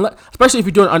 especially if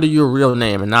you're doing it under your real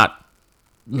name and not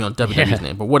WWE's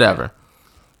name, but whatever.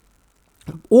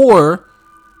 Or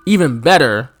even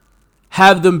better,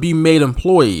 have them be made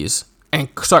employees and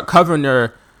start covering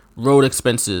their road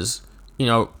expenses,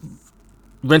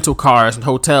 rental cars and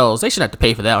hotels. They should have to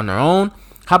pay for that on their own.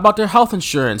 How about their health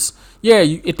insurance? Yeah,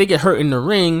 if they get hurt in the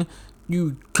ring,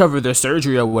 you cover their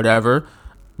surgery or whatever.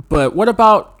 But what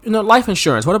about life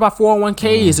insurance? What about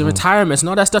 401ks and retirements and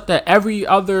all that stuff that every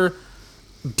other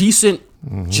decent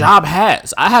job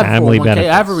has? I have family 401k. Benefits.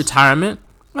 I have a retirement.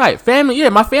 Right, family. Yeah,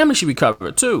 my family should be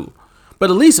covered too.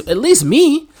 But at least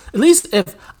me. At least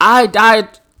if I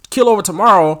died, kill over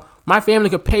tomorrow, my family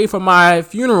could pay for my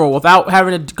funeral without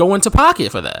having to go into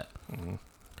pocket for that.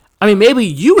 I mean, maybe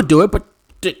you would do it, but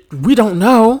we don't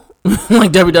know.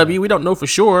 Like WWE, we don't know for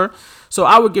sure. So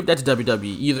I would give that to WWE.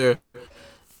 Either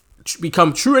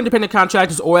become true independent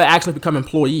contractors or actually become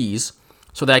employees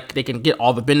so that they can get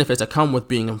all the benefits that come with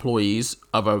being employees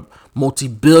of a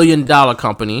multi-billion-dollar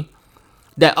company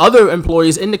that other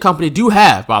employees in the company do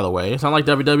have, by the way. It's not like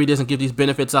WWE doesn't give these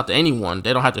benefits out to anyone.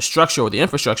 They don't have the structure or the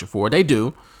infrastructure for it. They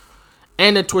do.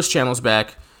 And the Twitch channel's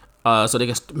back so they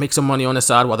can make some money on the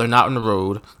side while they're not on the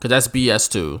road, because that's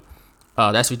BS too.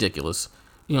 That's ridiculous.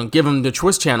 Give them the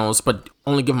Twitch channels, but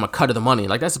only give them a cut of the money.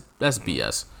 Like, that's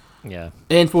BS. Yeah.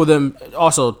 And for them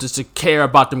also just to care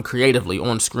about them creatively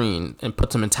on screen and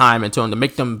put some time into them to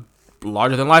make them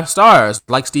larger than life stars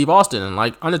like Steve Austin and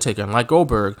like Undertaker and like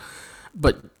Goldberg.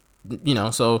 But,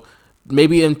 so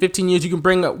maybe in 15 years you can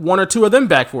bring 1 or 2 of them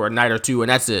back for a night or two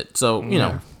and that's it. So,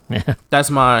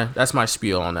 that's my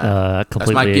spiel on that.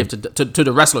 That's my gift to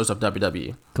the wrestlers of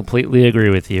WWE. Completely agree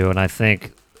with you. And I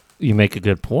think you make a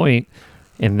good point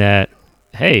in that,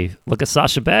 hey, look at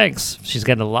Sasha Banks. She's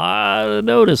getting a lot of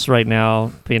notice right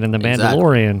now being in The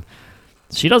Mandalorian.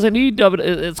 Exactly. She doesn't need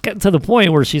it's getting to the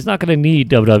point where she's not going to need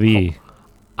WWE.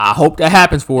 I hope that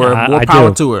happens for her. More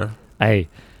power to her. Hey,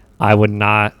 I would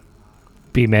not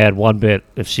be mad one bit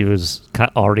if she was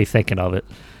already thinking of it.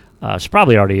 She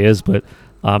probably already is, but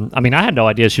I had no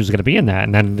idea she was going to be in that.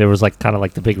 And then there was kind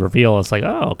of the big reveal. It's like,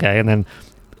 oh, okay. And then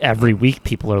every week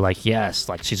people are like, yes,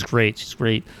 she's great. She's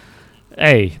great.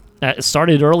 Hey, it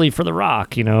started early for The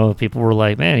Rock. People were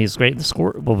like, man, he's great.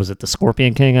 What was it? The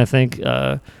Scorpion King, I think.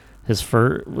 His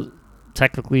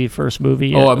technically first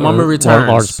movie. Oh, Mummy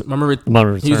Returns. Mummy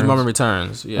Returns. He was Mummy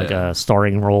Returns. Yeah. Like a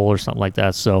starring role or something like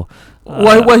that. So,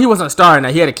 well, he wasn't starring.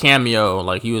 He had a cameo.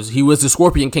 Like he was the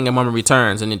Scorpion King in Mummy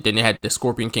Returns, and then they had the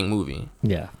Scorpion King movie.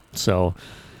 Yeah. So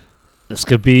this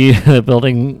could be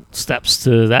building steps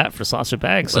to that for Sasha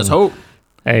Banks. Let's hope.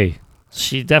 Hey,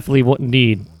 she definitely wouldn't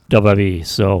need WWE.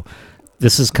 So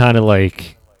this is kind of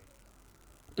like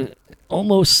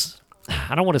almost,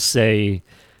 I don't want to say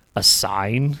a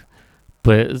sign,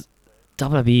 but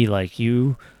WWE,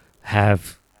 you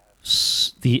have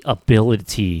the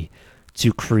ability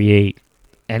to create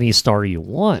any star you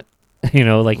want.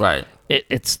 Right.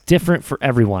 It's different for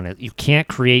everyone. You can't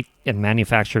create and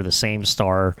manufacture the same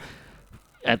star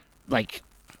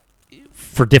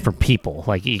for different people.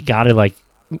 You got to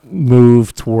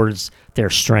move towards their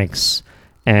strengths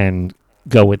and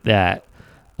go with that.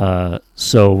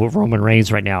 So Roman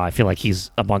Reigns right now, I feel like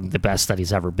he's among the best that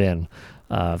he's ever been.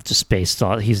 Just based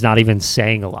on, he's not even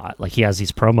saying a lot. He has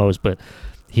these promos, but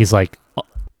he's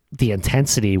the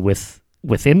intensity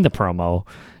within the promo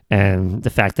and the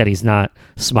fact that he's not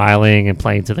smiling and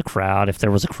playing to the crowd. If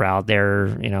there was a crowd there,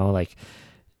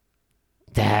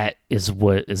 that is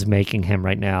what is making him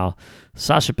right now.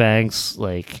 Sasha Banks,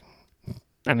 she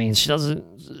doesn't,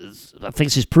 I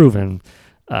think she's proven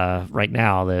right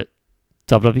now that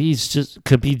WWE's just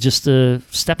could be just a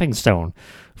stepping stone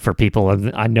for people.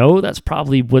 And I know that's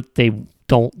probably what they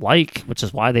don't like, which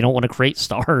is why they don't want to create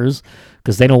stars,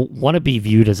 because they don't want to be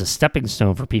viewed as a stepping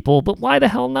stone for people. But why the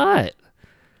hell not?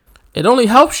 It only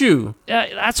helps you.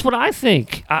 That's what I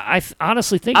think. I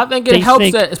honestly think. I think it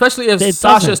helps that, especially if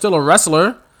Sasha is still a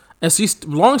wrestler, and as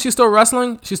long as she's still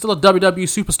wrestling, she's still a WWE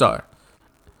superstar.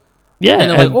 Yeah.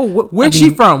 And they're like, oh, where's she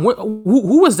from?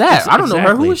 Who was that? I don't know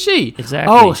her. Who is she?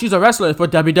 Exactly. Oh, she's a wrestler for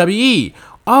WWE.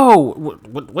 Oh,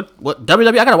 what WWE?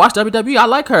 I gotta watch WWE. I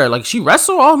like her. Like, she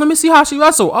wrestle? Oh, let me see how she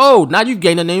wrestle. Oh, now you've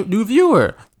gained a new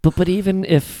viewer. But even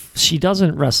if she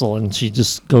doesn't wrestle and she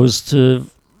just goes to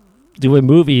doing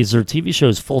movies or TV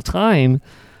shows full time,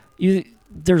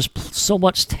 there's so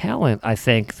much talent, I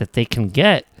think, that they can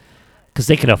get, because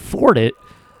they can afford it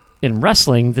in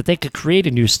wrestling, that they could create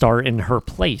a new star in her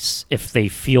place if they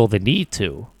feel the need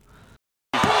to.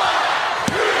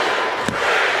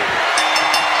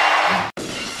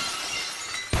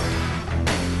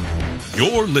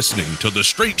 You're listening to The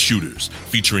Straight Shooters,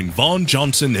 featuring Vaughn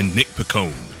Johnson and Nick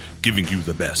Picone, giving you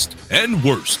the best and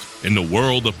worst in the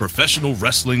world of professional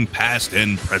wrestling, past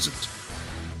and present.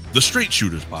 The Straight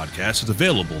Shooters podcast is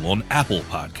available on Apple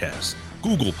Podcasts,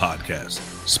 Google Podcasts,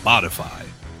 Spotify,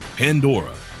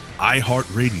 Pandora,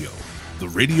 iHeartRadio, the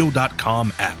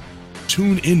Radio.com app,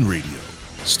 TuneIn Radio,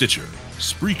 Stitcher,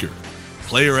 Spreaker,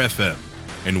 Player FM,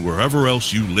 and wherever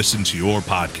else you listen to your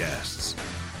podcasts.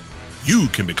 You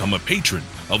can become a patron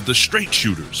of The Straight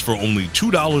Shooters for only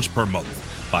 $2 per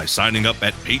month by signing up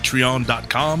at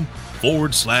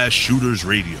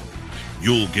patreon.com/shootersradio.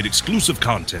 You'll get exclusive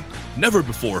content never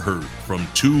before heard from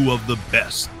two of the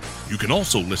best. You can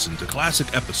also listen to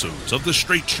classic episodes of The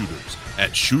Straight Shooters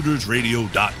at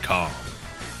shootersradio.com.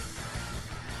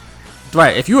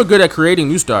 Right, if you were good at creating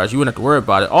new stars, you wouldn't have to worry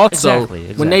about it. Also,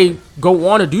 Exactly. when they go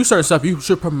on to do certain stuff, you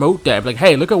should promote that. Like,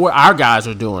 hey, look at what our guys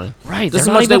are doing. Right, This they're is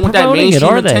not much they even want that promoting it,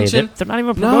 mainstream are they? attention. They're not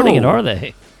even promoting it, are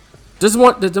they? They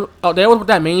want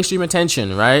that mainstream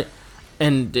attention, right?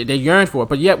 And they yearn for it.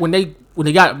 But yet, when they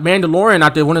got Mandalorian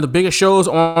out there, one of the biggest shows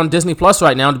on Disney Plus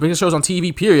right now, the biggest shows on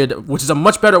TV, period, which is a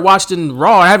much better watch than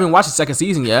Raw. I haven't watched the second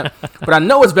season yet, but I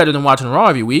know it's better than watching Raw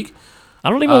every week. I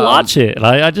don't even watch it.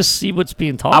 I just see what's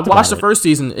being talked about. I watched the first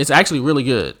season. It's actually really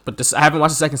good, but I haven't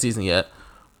watched the second season yet.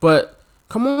 But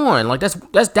come on, like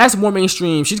that's more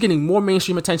mainstream. She's getting more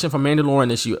mainstream attention from Mandalorian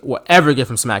than she will ever get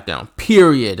from SmackDown.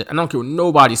 Period. I don't care what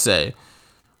nobody say.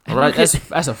 All right, that's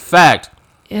a fact.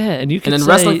 Yeah, and you can. And then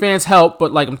wrestling fans help,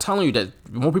 but like I'm telling you, that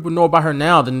more people know about her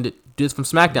now than it did from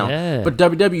SmackDown. Yeah. But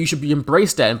WWE should be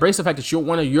embrace that. Embrace the fact that you're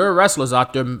one of your wrestlers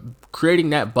out there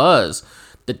creating that buzz.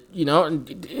 That, you know,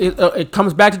 it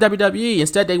comes back to WWE.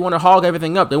 Instead, they want to hog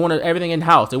everything up. They want everything in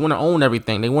house. They want to own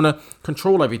everything. They want to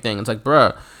control everything. It's like,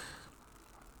 bruh.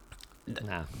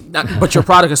 Nah. But your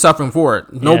product is suffering for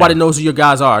it. Nobody knows who your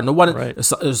guys are. Nobody. Right.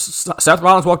 Seth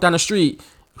Rollins walked down the street.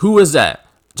 Who is that?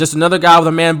 Just another guy with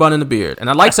a man bun and a beard. And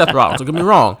I like Seth Rollins. Don't get me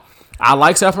wrong. I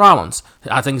like Seth Rollins.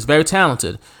 I think he's very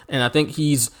talented, and I think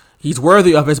he's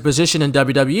worthy of his position in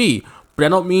WWE. But I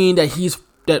don't mean that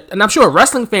and I'm sure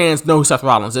wrestling fans know who Seth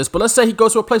Rollins is, but let's say he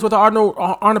goes to a place where there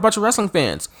aren't a bunch of wrestling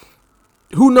fans.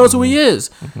 Who knows who he is?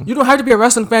 Mm-hmm. You don't have to be a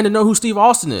wrestling fan to know who Steve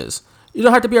Austin is. You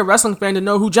don't have to be a wrestling fan to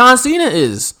know who John Cena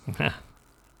is. You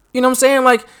know what I'm saying?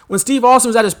 Like, when Steve Austin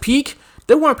was at his peak,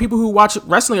 there weren't people who watch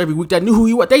wrestling every week that knew who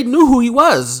he was. They knew who he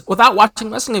was without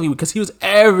watching wrestling every week because he was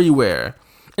everywhere.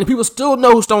 And people still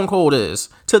know who Stone Cold is.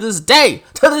 To this day.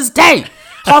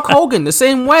 Hulk Hogan, the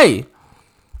same way.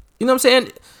 You know what I'm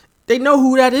saying? They know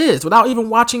who that is without even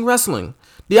watching wrestling.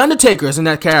 The Undertaker is in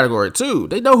that category too.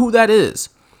 They know who that is.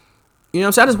 You know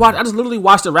what I'm saying? I just literally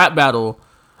watched a rap battle,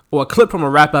 or a clip from a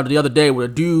rap battle the other day where a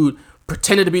dude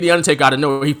pretended to be the Undertaker out of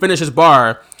nowhere. He finished his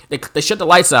bar. They shut the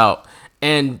lights out,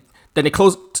 and then they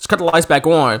cut the lights back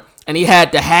on, and he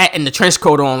had the hat and the trench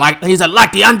coat on, like he's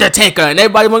like the Undertaker, and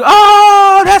everybody went,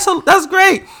 "Oh, that's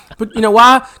great." But you know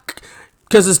why?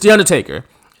 Because it's the Undertaker.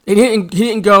 He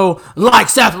didn't go like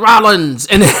Seth Rollins,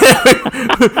 and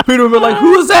people were like,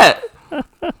 "Who is that?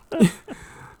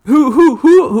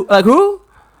 who? Like who?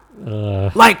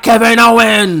 Like Kevin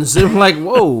Owens?" And I'm like,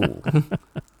 "Whoa!"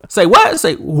 Say what?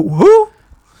 Say who?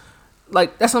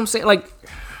 Like, that's what I'm saying. Like,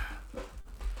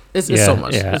 it's so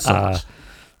much. Yeah. It's so much.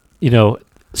 You know,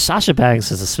 Sasha Banks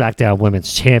is a SmackDown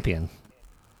Women's Champion.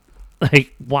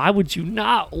 Like, why would you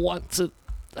not want to?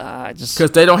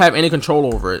 Because they don't have any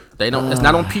control over it. They don't. It's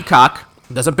not on Peacock.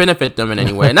 It doesn't benefit them in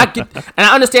any way. And I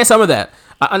understand some of that.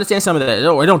 They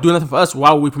don't do nothing for us.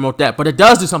 Why would we promote that? But it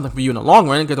does do something for you in the long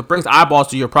run because it brings eyeballs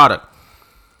to your product.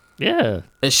 Yeah.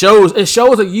 It shows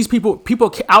that these people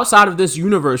outside of this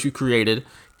universe you created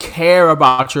care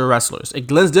about your wrestlers.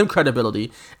 It lends them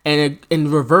credibility, and it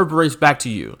reverberates back to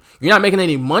you. You're not making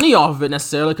any money off of it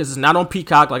necessarily because it's not on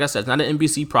Peacock. Like I said, it's not an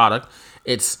NBC product.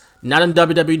 It's not on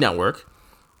WWE Network.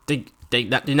 They're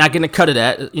not getting a cut of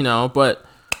that, but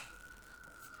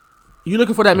you're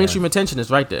looking for that mainstream attention. It's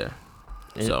right there.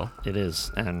 It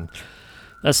is, and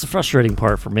that's the frustrating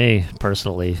part for me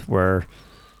personally, where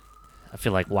I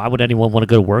feel like, why would anyone want to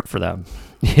go to work for them?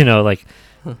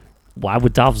 Why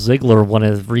would Dolph Ziggler want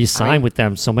to re-sign with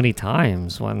them so many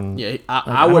times? When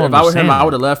I would, if I were him, I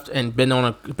would have left and been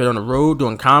on the road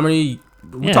doing comedy.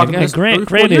 We're talking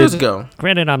 3-4 years ago.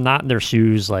 Granted, I'm not in their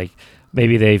shoes. Like,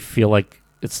 maybe they feel like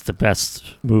it's the best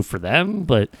move for them,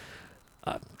 but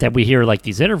that we hear like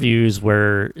these interviews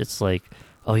where it's like,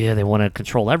 oh yeah, they want to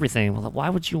control everything. Well, why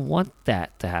would you want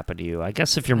that to happen to you? I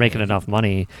guess if you're making enough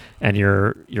money and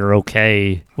you're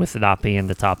okay with not being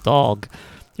the top dog,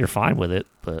 you're fine with it.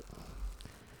 But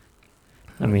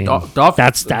I mean, Dolph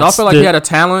felt like he had a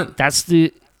talent. That's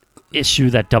the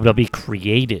issue that WWE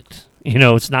created.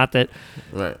 It's not that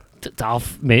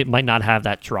Dolph might not have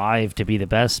that drive to be the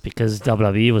best because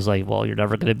WWE was like, well, you're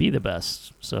never going to be the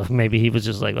best. So maybe he was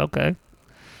just like, okay.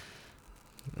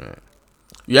 Right.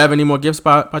 You have any more gifts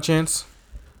by chance?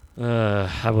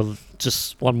 I would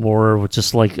just one more with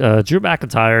just like Drew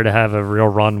McIntyre to have a real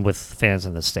run with fans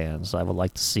in the stands. I would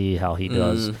like to see how he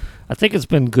does. I think it's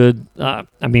been good. I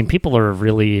mean, people are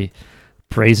really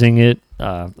praising it,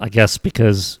 I guess,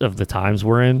 because of the times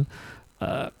we're in.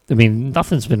 I mean,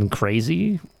 nothing's been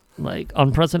crazy, like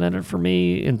unprecedented for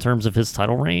me in terms of his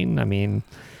title reign. I mean,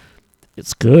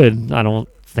 it's good. I don't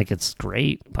think it's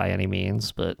great by any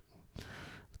means, but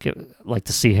like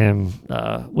to see him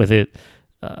with it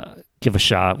give a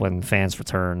shot when fans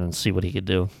return and see what he could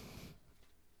do.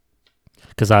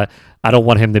 Because I don't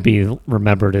want him to be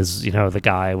remembered as the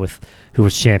guy who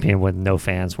was champion when no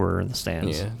fans were in the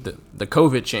stands. Yeah, the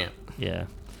COVID champ. Yeah,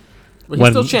 but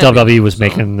when WWE was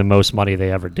making the most money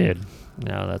they ever did.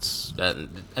 That's that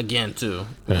again too.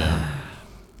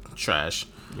 Trash.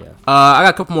 Yeah. I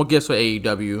got a couple more gifts for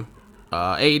AEW.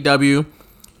 AEW.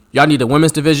 Y'all need a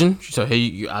women's division. So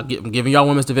hey, I'm giving y'all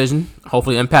women's division.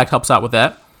 Hopefully Impact helps out with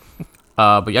that.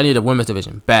 But y'all need a women's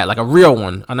division. Bad. Like a real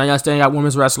one. I know y'all saying y'all got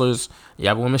women's wrestlers. You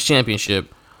have a women's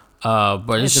championship.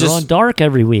 But it's just on Dark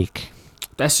every week.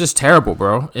 That's just terrible,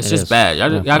 bro. It's just bad.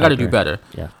 Y'all got to do better.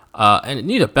 Yeah. And it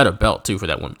need a better belt too for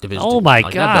that one division. Oh my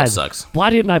God. That belt sucks.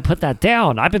 Why didn't I put that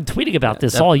down? I've been tweeting about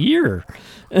this all year.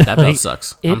 That belt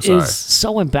sucks. It is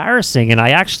so embarrassing, and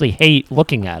I actually hate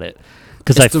looking at it.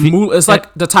 It's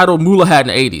like the title Moolah had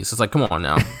in the 80s. It's like, come on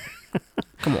now.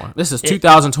 Come on. This is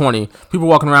 2020. People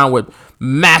walking around with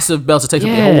massive belts that take up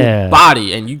your whole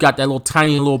body, and you got that little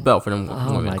tiny little belt for them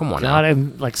women. Come on now.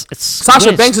 And it's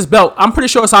Sasha Banks' belt. I'm pretty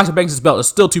sure Sasha Banks' belt is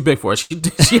still too big for her.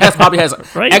 She probably has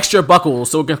right? extra buckles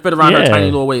so it can fit around her tiny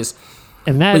little waist.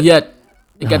 But yet,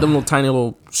 it got them little tiny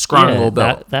little scrawny little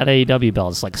belt. That AEW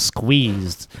belt is like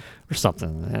squeezed or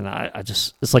something, and I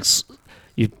just it's like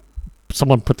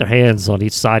someone put their hands on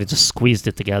each side and just squeezed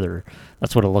it together.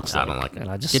 That's what it looks like. I don't like it. And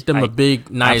I just get them a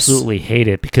big, nice. Absolutely hate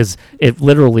it because it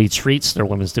literally treats their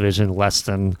women's division less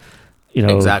than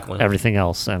everything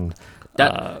else. And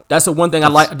that's the one thing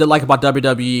I did like about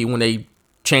WWE when they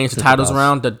changed the titles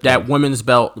around. That women's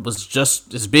belt was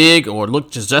just as big or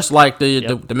looked just like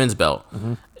the men's belt.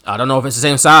 Mm-hmm. I don't know if it's the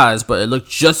same size, but it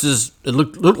looked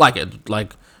looked like it.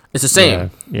 Like it's the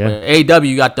same. Yeah. AEW,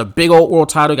 you got the big old world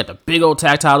title, you got the big old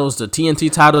tag titles, the TNT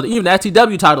title, even the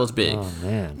FTW title is big. Oh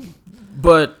man.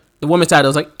 But the women's title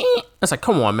is like, It's like,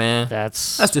 come on, man.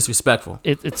 That's disrespectful.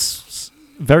 It's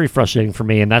very frustrating for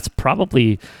me, and that's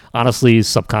probably, honestly,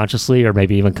 subconsciously or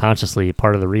maybe even consciously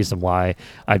part of the reason why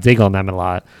I dig on them a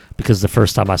lot. Because the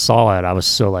first time I saw it, I was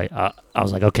so like, I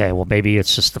was like, okay, well, maybe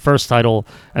it's just the first title,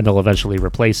 and they'll eventually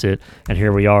replace it. And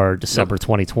here we are, December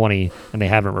 2020, and they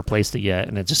haven't replaced it yet,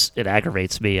 and it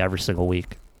aggravates me every single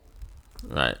week.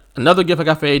 Right. Another gift I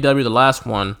got for AEW, the last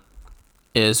one,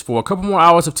 is for a couple more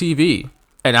hours of TV.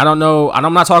 And I don't know, and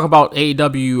I'm not talking about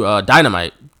AEW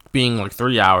Dynamite being like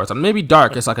 3 hours. And maybe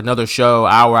Dark is like another show,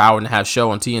 hour and a half show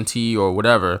on TNT or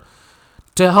whatever,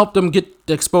 to help them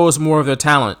expose more of their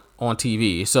talent on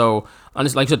TV. So,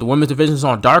 like I said, the women's division is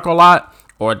on Dark a lot,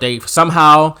 or they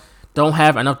somehow don't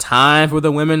have enough time for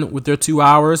the women with their 2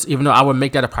 hours, even though I would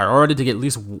make that a priority to get at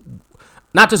least,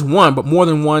 not just one, but more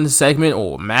than one segment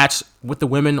or match with the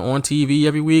women on TV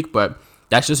every week. But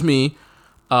that's just me.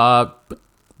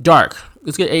 Dark.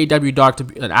 Let's get AEW Dark to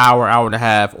be an hour and a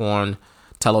half on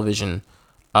television.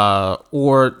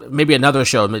 Or maybe another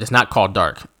show that's not called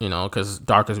Dark, because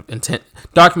Dark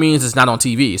means it's not on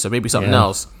TV, so maybe something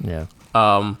else. Yeah.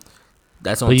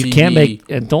 That's on But you TV.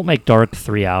 can't don't make Dark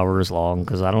 3 hours long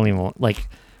because I don't even want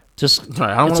just.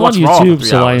 Right, I don't it's wanna on watch Raw for YouTube, 3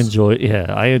 so hours.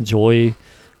 I enjoy.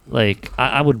 Like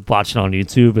I would watch it on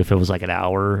YouTube if it was like an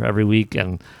hour every week,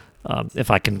 and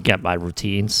if I can get my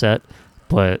routine set.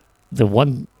 But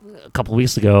a couple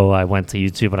weeks ago, I went to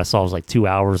YouTube and I saw it was like 2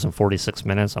 hours and 46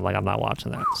 minutes. I'm like, I'm not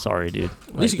watching that. Sorry, dude.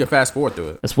 At least you can fast forward through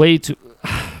it. It's way too.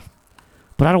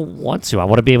 But I don't want to. I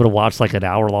want to be able to watch like an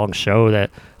hour-long show that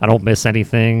I don't miss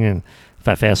anything. And if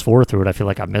I fast forward through it, I feel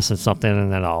like I'm missing something,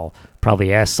 and then I'll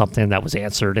probably ask something that was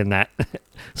answered in that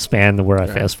span to where I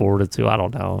fast forwarded to. I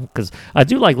don't know, because I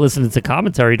do like listening to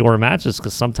commentary during matches,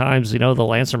 because sometimes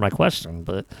they'll answer my question.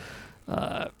 But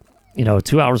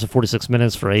 2 hours and 46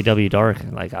 minutes for AW Dark,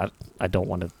 like I don't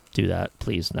want to do that.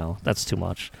 Please, no, that's too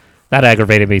much. That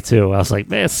aggravated me too. I was like,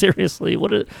 man, seriously,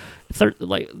 what?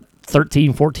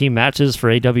 13, 14 matches for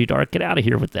AW Dark. Get out of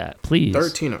here with that, please.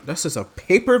 13. That's just a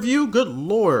pay-per-view? Good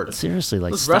Lord. Seriously,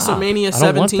 like, This stop. WrestleMania I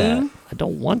don't want 17? that. I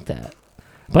don't want that.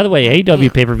 By the way, AW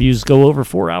pay-per-views go over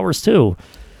 4 hours too.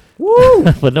 Woo!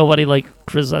 But nobody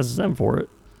criticizes them for it.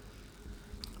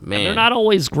 Man. And they're not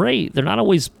always great. They're not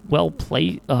always well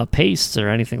paced or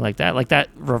anything like that. Like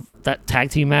that tag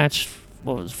team match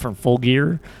from Full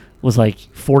Gear was like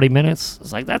 40 minutes.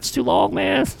 It's like, that's too long,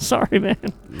 man. Sorry, man.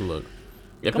 Look.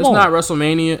 If Come it's on. not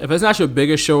WrestleMania, if it's not your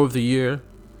biggest show of the year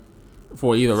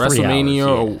for either 3 WrestleMania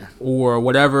hours, yeah. or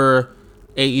whatever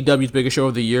AEW's biggest show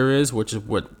of the year is, which is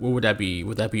what would that be?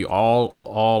 Would that be all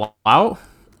out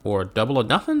or Double or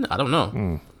Nothing? I don't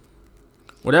know.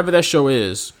 Whatever that show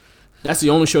is, that's the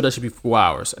only show that should be 4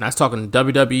 hours, and that's talking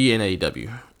WWE and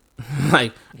AEW,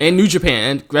 like, and New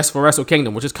Japan and for Wrestle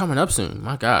Kingdom, which is coming up soon.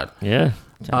 My God. Yeah,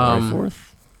 January 4th.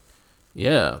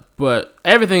 Yeah, but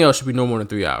everything else should be no more than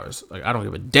 3 hours. Like, I don't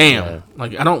give a damn. Yeah.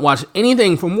 Like, I don't watch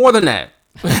anything for more than that.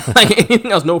 Like,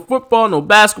 anything else. No football, no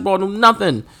basketball, no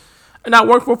nothing. And I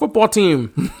work for a football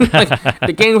team. Like,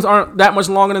 the games aren't that much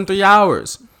longer than 3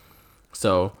 hours.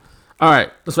 So, all right.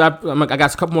 Let's wrap. I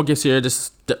got a couple more gifts here.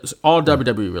 This is all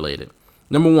WWE related.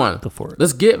 Number one. Go for it.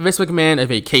 Let's get Vince McMahon a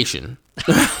vacation.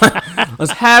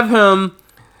 Let's have him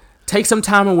take some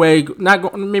time away, maybe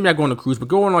not go on a cruise, but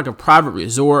go on like a private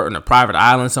resort or a private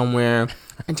island somewhere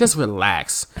and just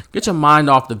relax. Get your mind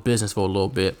off the business for a little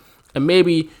bit. And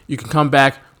maybe you can come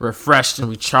back refreshed and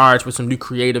recharged with some new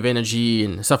creative energy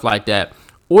and stuff like that.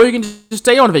 Or you can just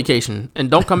stay on vacation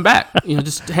and don't come back.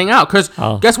 Just hang out. Because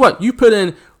guess what? You put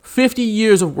in 50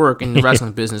 years of work in the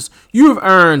wrestling business. You have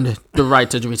earned the right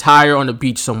to retire on the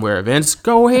beach somewhere, Vince.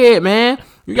 Go ahead, man.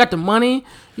 You got the money.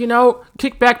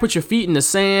 Kick back, put your feet in the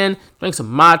sand, drink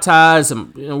some Mai Tais,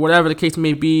 some, whatever the case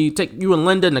may be. Take you and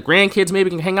Linda and the grandkids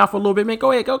maybe can hang out for a little bit, man.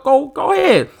 Go ahead, go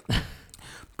ahead.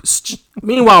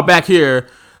 Meanwhile, back here,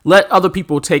 let other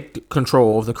people take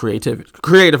control of the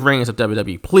creative reins of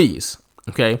WWE, please.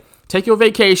 Okay, take your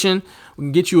vacation. We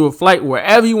can get you a flight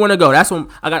wherever you want to go. That's when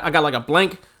I got like a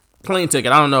blank plane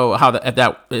ticket. I don't know if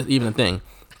that is even a thing.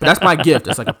 But that's my gift.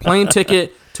 It's like a plane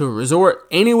ticket to a resort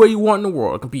anywhere you want in the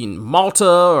world. It could be in Malta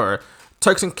or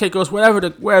Turks and Caicos,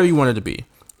 wherever you want it to be.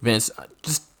 Vince,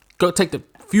 just go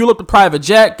fuel up the private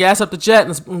jet, gas up the jet, and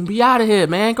let's be out of here,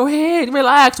 man. Go ahead,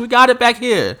 relax. We got it back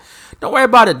here. Don't worry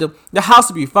about it. The house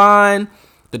will be fine.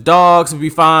 The dogs will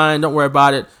be fine. Don't worry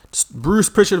about it. Just Bruce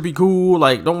Pritchard will be cool.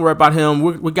 Like, don't worry about him.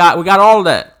 We got all of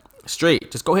that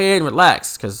straight. Just go ahead and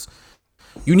relax, because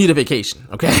you need a vacation,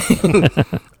 okay?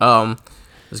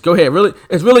 Let's go ahead. Really,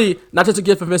 it's really not just a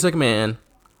gift for Vince McMahon.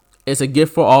 It's a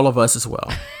gift for all of us as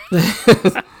well.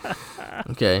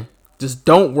 Okay. Just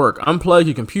don't work. Unplug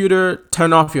your computer.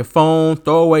 Turn off your phone.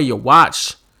 Throw away your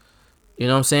watch. You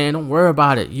know what I'm saying? Don't worry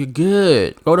about it. You're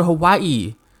good. Go to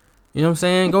Hawaii. You know what I'm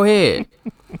saying? Go ahead.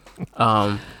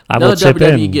 I will chip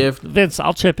WWE in. gift. Vince,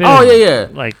 I'll chip in. Oh, yeah.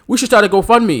 Like, we should start a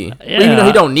GoFundMe. Yeah, Even though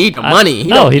he don't need the money. He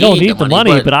don't need the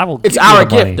money, but I will It's give you our the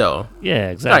gift, money. though.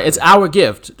 Yeah, exactly. Right, it's our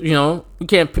gift. You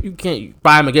can't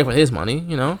buy him a gift with his money,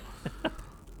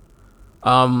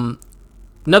 Another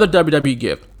WWE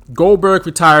gift. Goldberg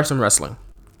retires from wrestling.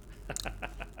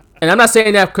 And I'm not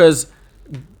saying that because,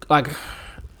 like,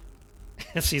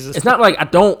 it's not like I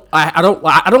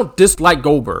don't dislike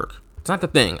Goldberg. It's not the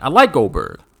thing. I like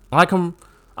Goldberg. I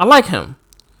like him.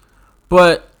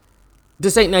 But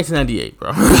this ain't 1998,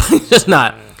 bro. It's just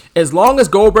not. As long as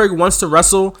Goldberg wants to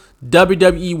wrestle,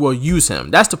 WWE will use him.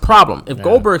 That's the problem. If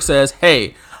Goldberg says,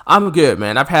 "Hey, I'm good,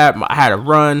 man. I had a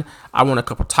run. I won a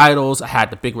couple titles. I had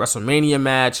the big WrestleMania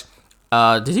match."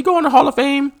 Did he go in the Hall of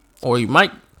Fame? Or he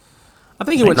might. I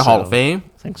think he went in the Hall of Fame.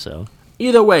 I think so.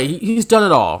 Either way, he's done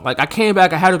it all. Like, I came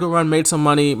back, I had a good run, made some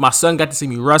money. My son got to see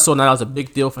me wrestle, and that was a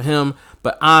big deal for him.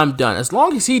 But I'm done. As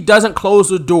long as he doesn't close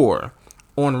the door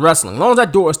on wrestling. As long as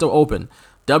that door is still open,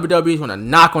 WWE is going to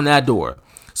knock on that door.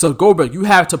 So Goldberg, you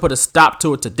have to put a stop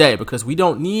to it today because we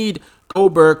don't need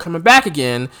Goldberg coming back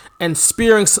again and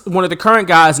spearing one of the current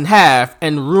guys in half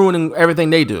and ruining everything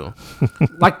they do,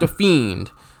 like The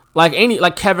Fiend,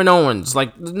 like Kevin Owens.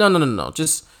 Like no.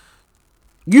 Just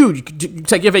you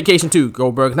take your vacation too,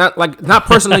 Goldberg. Not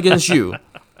personally against you.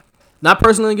 Not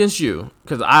personally against you,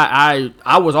 because I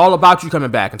was all about you coming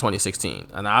back in 2016,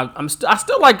 and I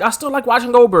still like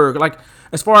watching Goldberg. Like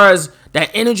as far as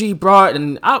that energy he brought,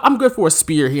 and I'm good for a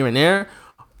spear here and there.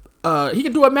 He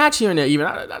can do a match here and there. Even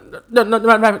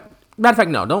matter of fact,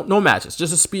 no matches,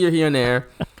 just a spear here and there.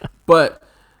 But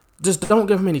just don't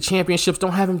give him any championships.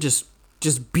 Don't have him just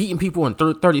beating people in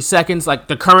 30 seconds like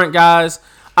the current guys.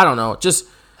 I don't know. Just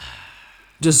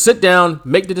sit down,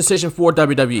 make the decision for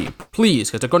WWE, please,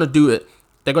 because they're gonna do it.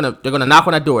 They're gonna knock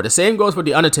on that door. The same goes for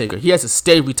the Undertaker. He has to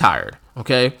stay retired,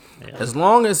 okay? Yeah. As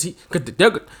long as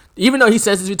even though he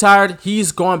says he's retired,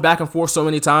 he's gone back and forth so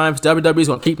many times. WWE's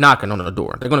gonna keep knocking on the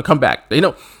door. They're gonna come back. They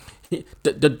know they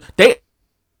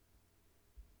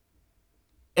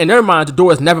in their mind the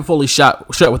door is never fully shut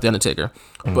with the Undertaker,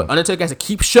 but Undertaker has to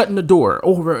keep shutting the door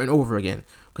over and over again.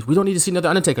 Because we don't need to see another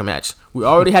Undertaker match. We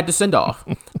already had the send-off.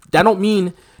 That don't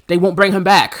mean they won't bring him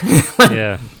back.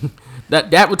 Yeah.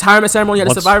 That retirement ceremony at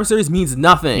the Survivor Series means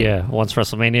nothing. Yeah, once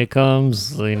WrestleMania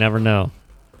comes, you never know.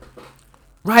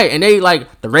 Right, and they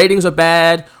the ratings are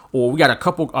bad, or we got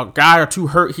a guy or two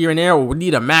hurt here and there, or we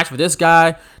need a match for this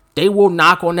guy. They will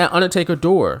knock on that Undertaker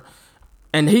door.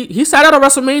 And he sat out of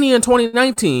WrestleMania in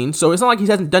 2019, so it's not like he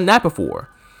hasn't done that before.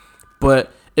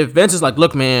 But if Vince is like,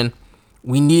 look, man,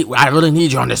 I really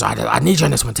need you on this. I need you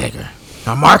on this one, Taker.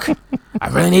 Now, Mark, I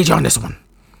really need you on this one.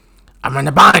 I'm in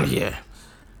the bind here.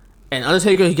 And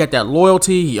Undertaker, he got that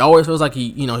loyalty. He always feels like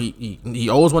he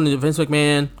always wanted Vince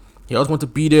McMahon. He always wants to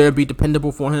be there, be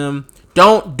dependable for him.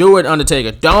 Don't do it,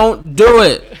 Undertaker. Don't do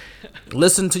it.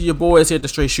 Listen to your boys here at the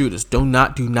Straight Shooters. Do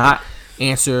not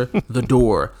answer the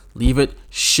door. Leave it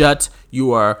shut.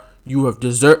 You have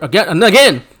deserved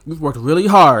again. You've worked really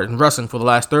hard in wrestling for the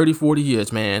last 30, 40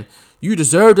 years, man. You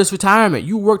deserve this retirement.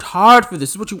 You worked hard for this.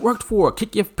 This is what you worked for.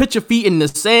 Put your feet in the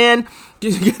sand.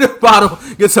 Get a bottle.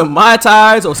 Get some Mai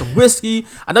Tais or some whiskey.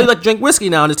 I know you like to drink whiskey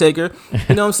now, Undertaker.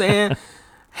 You know what I'm saying?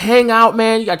 Hang out,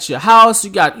 man. You got your house. You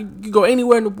go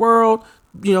anywhere in the world.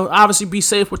 Obviously be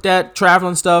safe with that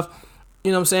traveling stuff.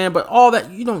 You know what I'm saying? But all that,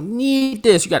 you don't need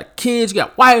this. You got kids. You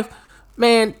got wife.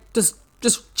 Man, just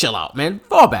chill out, man.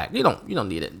 Fall back. You don't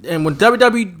need it. And when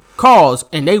WWE calls,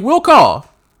 and they will call,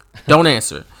 don't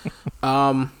answer.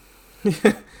 Another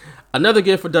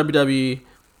gift for WWE,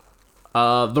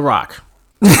 The Rock.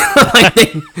 That's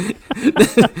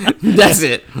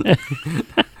it.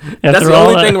 That's the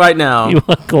only thing right now. You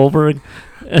want Goldberg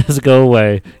to go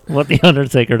away. You want The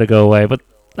Undertaker to go away. But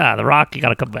The Rock, you got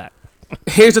to come back.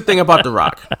 Here's the thing about The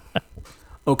Rock.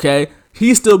 Okay?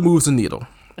 He still moves the needle.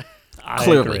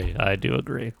 Clearly. I do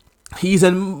agree. He's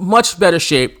in much better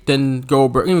shape than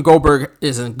Goldberg. Even Goldberg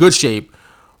is in good shape.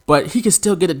 But he can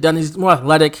still get it done. He's more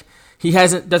athletic. He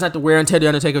doesn't have to wear and tear the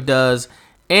Undertaker does,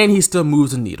 and he still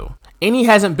moves the needle. And he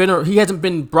hasn't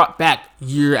been brought back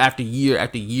year after year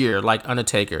after year like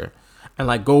Undertaker and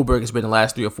like Goldberg has been the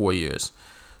last 3 or 4 years.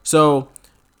 So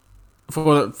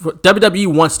for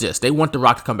WWE wants this. They want The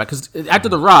Rock to come back because after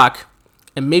The Rock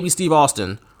and maybe Steve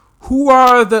Austin, who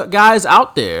are the guys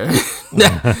out there?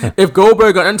 If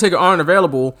Goldberg or Undertaker aren't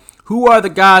available, who are the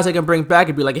guys they can bring back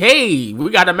and be like, hey,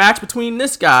 we got a match between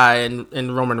this guy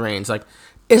and Roman Reigns? Like,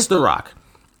 it's The Rock.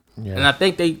 Yeah. And I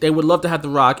think they would love to have The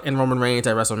Rock and Roman Reigns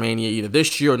at WrestleMania either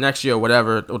this year or next year or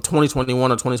whatever, or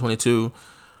 2021 or 2022.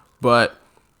 But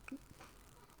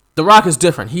The Rock is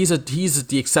different. He's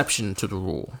the exception to the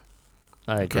rule.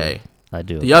 I agree. Okay. I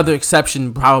do. The other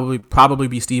exception probably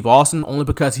be Steve Austin, only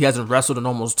because he hasn't wrestled in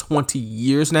almost 20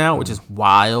 years now, which is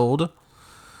wild.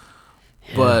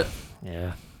 Yeah. But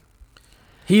yeah,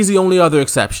 he's the only other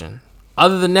exception.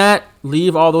 Other than that,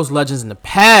 leave all those legends in the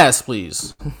past,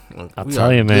 please. I'll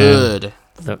tell you, man.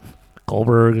 The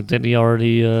Goldberg, didn't he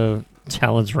already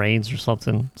challenge Reigns or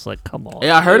something? It's like, come on.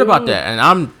 Yeah, I heard about that, and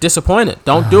I'm disappointed.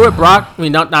 Don't do it, Brock. I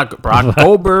mean, not Brock.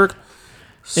 Goldberg.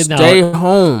 Stay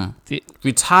home.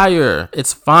 Retire.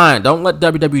 It's fine. Don't let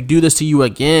WWE do this to you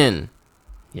again.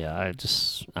 Yeah,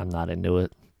 I'm not into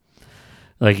it.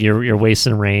 Like, you're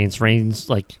wasting Reigns. Reigns,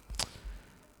 like,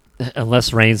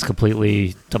 unless Reigns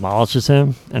completely demolishes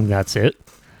him, and that's it.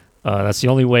 That's the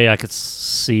only way I could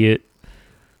see it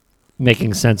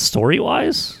making sense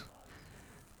story-wise.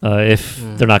 If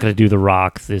they're not going to do The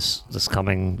Rock this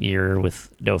coming year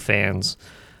with no fans,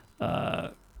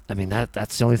 I mean,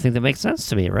 that's the only thing that makes sense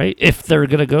to me, right? If they're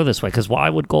going to go this way. Because why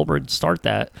would Goldberg start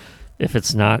that if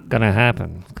it's not going to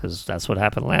happen? Because that's what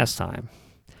happened last time.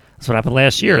 That's what happened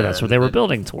last year. That's what they were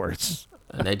building towards.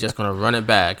 And they're just going to run it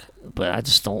back. But I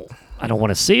don't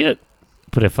want to see it.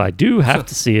 But if I do have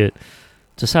to see it,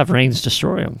 just have Reigns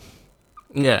destroy him.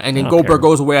 Yeah, and then Goldberg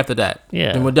goes away after that.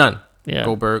 Yeah. And we're done. Yeah.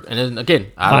 Goldberg. And then,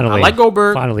 again, I like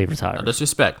Goldberg. Finally retired. No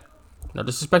disrespect. No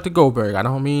disrespect to Goldberg. I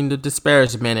don't mean to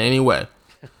disparage the man in any way.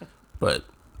 But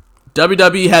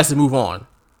WWE has to move on.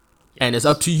 And it's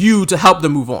up to you to help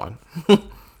them move on. All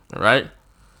right?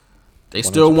 They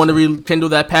still 100%. Want to rekindle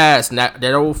that past and that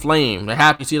old flame. They're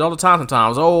happy. You see it all the time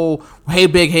sometimes. Oh, hey,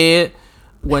 big head.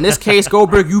 Well, in this case,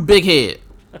 Goldberg, you big head.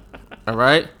 All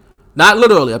right? Not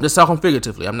literally. I'm just talking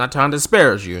figuratively. I'm not trying to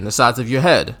disparage you in the size of your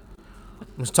head.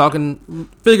 I'm just talking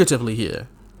figuratively here.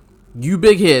 You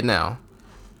big head now.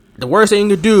 The worst thing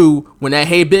to do when that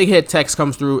hey big head text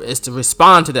comes through is to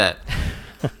respond to that.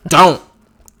 Don't.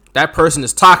 That person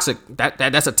is toxic.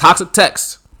 That's a toxic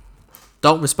text.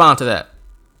 Don't respond to that.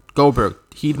 Goldberg,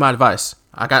 heed my advice.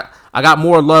 I got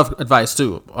more love advice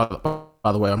too.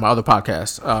 By the way, on my other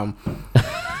podcast.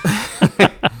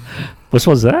 Which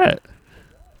one's that?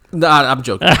 No, I'm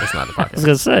joking. It's not the podcast. I was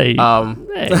gonna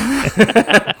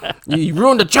say. You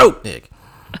ruined the joke, Nick.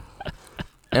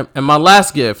 And my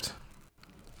last gift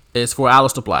is for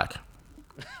Aleister Black.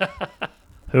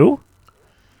 Who?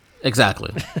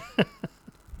 Exactly.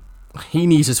 He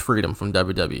needs his freedom from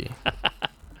WWE.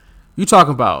 You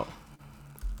talking about?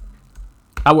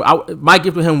 My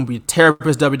gift to him would be tear up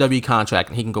his WWE contract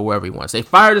and he can go wherever he wants. They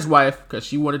fired his wife because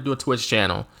she wanted to do a Twitch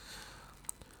channel.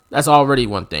 That's already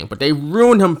one thing. But they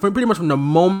ruined him pretty much from the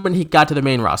moment he got to the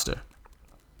main roster.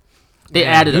 They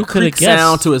added a creak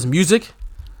sound to his music.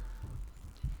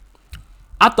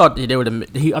 I thought he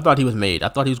was made. I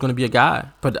thought he was going to be a guy.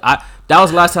 But that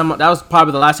was the last time. That was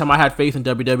probably the last time I had faith in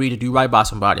WWE to do right by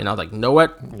somebody. And I was like, you know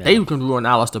what? Yeah. They can ruin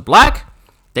Aleister Black.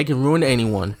 They can ruin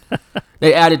anyone.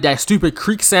 They added that stupid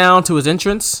creak sound to his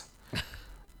entrance.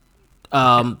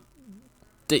 They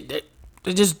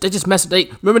just messed.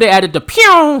 Remember they added the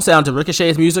pew sound to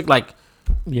Ricochet's music, like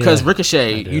because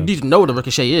Ricochet, you need to know what a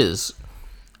Ricochet is.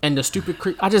 And the stupid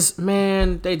creep, they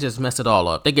just messed it all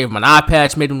up. They gave him an eye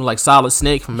patch, made him look like Solid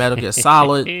Snake from Metal Gear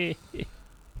Solid.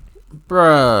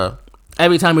 Bruh.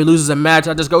 Every time he loses a match,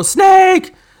 I just go,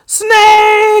 Snake!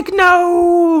 Snake!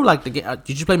 No! Like,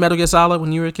 did you play Metal Gear Solid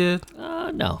when you were a kid?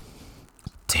 No.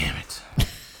 Damn it.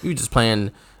 You were just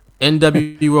playing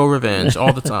NWO Revenge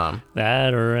all the time.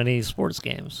 That or any sports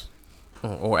games.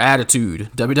 Or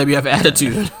Attitude. WWF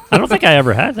Attitude. I don't think I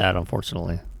ever had that,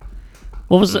 unfortunately.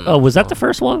 What was it? Oh, was that the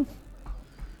first one?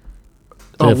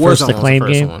 The first Acclaim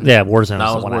game? One. Yeah, Warzone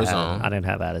was the one I had. I didn't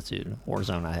have Attitude.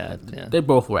 Warzone I had, yeah. They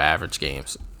both were average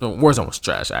games. No, Warzone was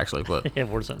trash, actually, but... yeah,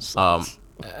 Warzone sucks.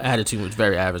 Attitude was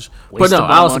very average. But no,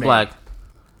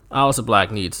 Aleister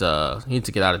Black needs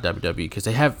to get out of WWE because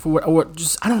they have...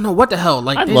 I don't know what the hell.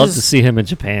 Like, I'd love to see him in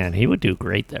Japan. He would do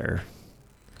great there.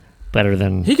 Better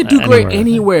than he could do great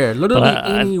anywhere. Literally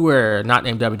anywhere not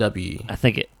named WWE. I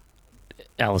think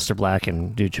Aleister Black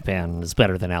in New Japan is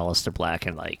better than Aleister Black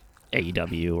in like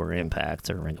AEW or Impact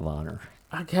or Ring of Honor.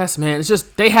 I guess, man. It's just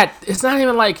it's not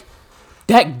even like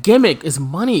that gimmick is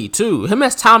money too. Him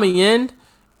as Tommy End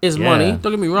is money.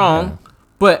 Don't get me wrong,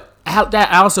 but that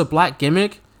Aleister Black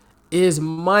gimmick is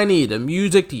money. The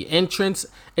music, the entrance,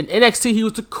 in NXT he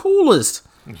was the coolest.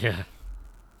 Yeah.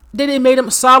 Then they made him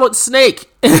Solid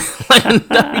Snake like in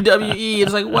WWE.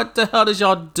 It's like, what the hell did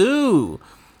y'all do?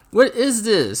 What is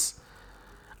this?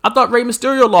 I thought Rey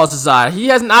Mysterio lost his eye. He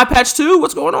has an eye patch too?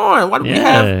 What's going on? Why do we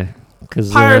have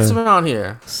pirates around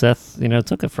here? Seth,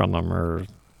 took it from him, or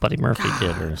Buddy Murphy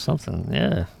did, or something.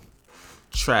 Yeah.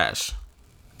 Trash.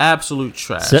 Absolute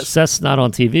trash. Seth's not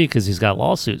on TV because he's got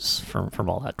lawsuits from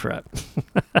all that crap.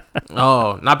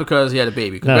 Oh, not because he had a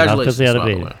baby. Congratulations. No, not because he had a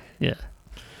baby. Yeah.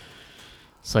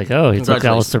 It's like, oh, he took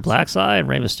Aleister Black's eye and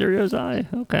Rey Mysterio's eye?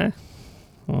 Okay.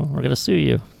 Well, we're going to sue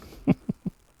you.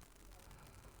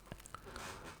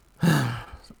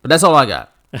 But that's all I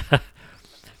got.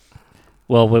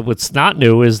 Well, what's not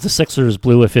new is the Sixers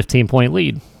blew a 15-point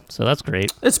lead. So that's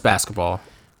great. It's basketball.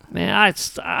 Man,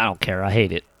 I don't care. I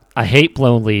hate it. I hate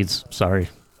blown leads. Sorry.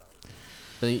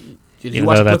 Did you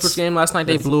watch the Clippers game last night?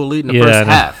 They blew a lead in the first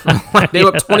half. They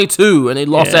were up 22, and they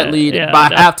lost that lead by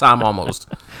halftime almost.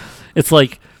 It's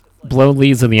like blown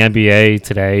leads in the NBA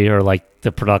today, or like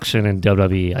the production in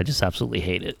WWE. I just absolutely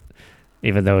hate it.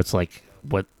 Even though it's like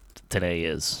what today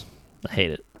is. I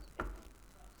hate it.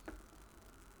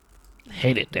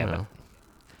 Hate it, damn it.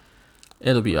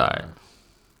 It'll be all right.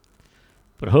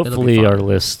 But hopefully our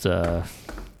list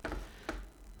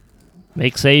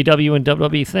makes AEW and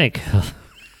WWE think.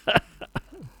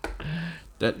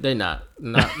 They not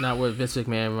with Vince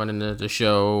McMahon running the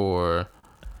show or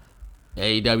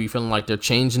AEW feeling like they're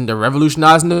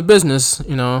revolutionizing the business.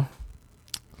 You know.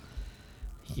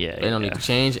 Yeah, they don't need to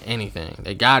change anything.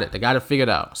 They got it. They got it figured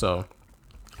out. So,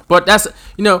 but that's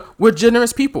we're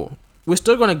generous people. We're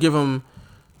still gonna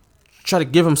try to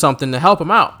give them something to help them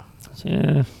out.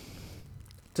 Yeah.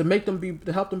 To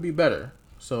help them be better.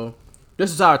 So,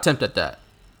 this is our attempt at that.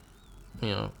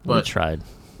 But we tried.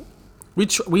 We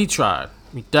tried.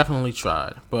 We definitely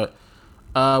tried. But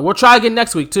we'll try again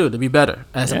next week too to be better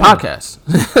as a Yeah. podcast.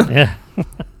 Yeah.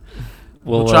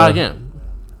 We'll try again.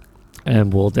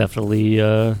 And we'll definitely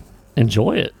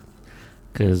enjoy it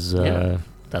because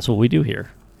that's what we do here.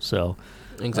 So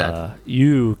exactly.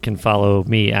 You can follow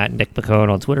me at Nick Pacone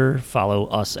on Twitter. Follow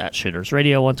us at Shooters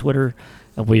Radio on Twitter.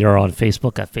 And we are on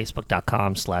Facebook at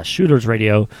facebook.com/Shooters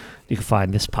Radio. You can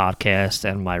find this podcast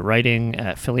and my writing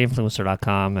at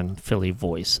phillyinfluencer.com and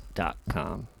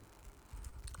phillyvoice.com.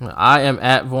 I am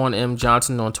at Vaughn M.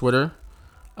 Johnson on Twitter.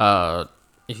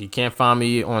 If you can't find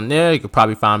me on there, you could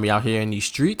probably find me out here in these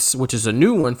streets, which is a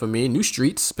new one for me, new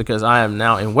streets, because I am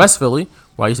now in West Philly,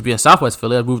 where I used to be in Southwest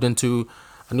Philly. I moved into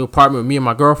a new apartment with me and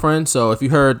my girlfriend. So if you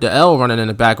heard the L running in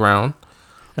the background,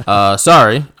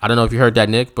 sorry. I don't know if you heard that,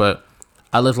 Nick, but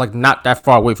I live like not that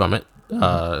far away from it.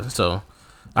 So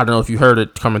I don't know if you heard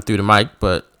it coming through the mic,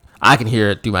 but I can hear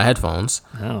it through my headphones.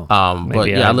 Oh, but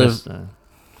yeah, I live.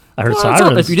 I heard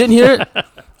sirens. If you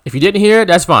didn't hear it,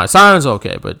 that's fine. Sirens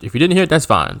okay, but if you didn't hear it, that's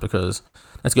fine because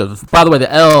that's good. By the way,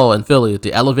 the L in Philly is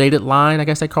the elevated line, I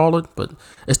guess they call it, but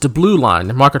it's the blue line,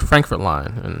 the Market Frankfurt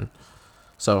line, and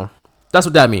so that's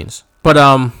what that means. But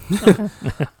I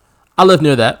live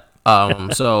near that,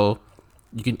 so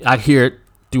I hear it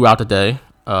throughout the day.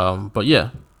 But yeah,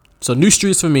 so new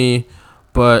streets for me,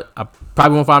 but I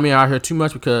probably won't find me out here too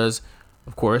much because,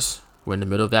 of course, we're in the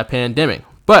middle of that pandemic.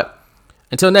 But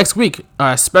until next week,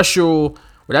 special,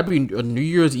 would that be a New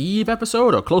Year's Eve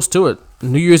episode or close to it?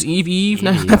 New Year's Eve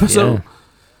episode?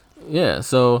 Yeah,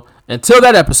 so until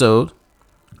that episode,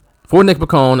 for Nick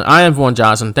Pacone, I am Vaughn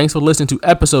Johnson. Thanks for listening to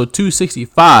episode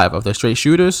 265 of The Straight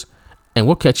Shooters, and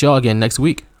we'll catch y'all again next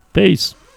week. Peace.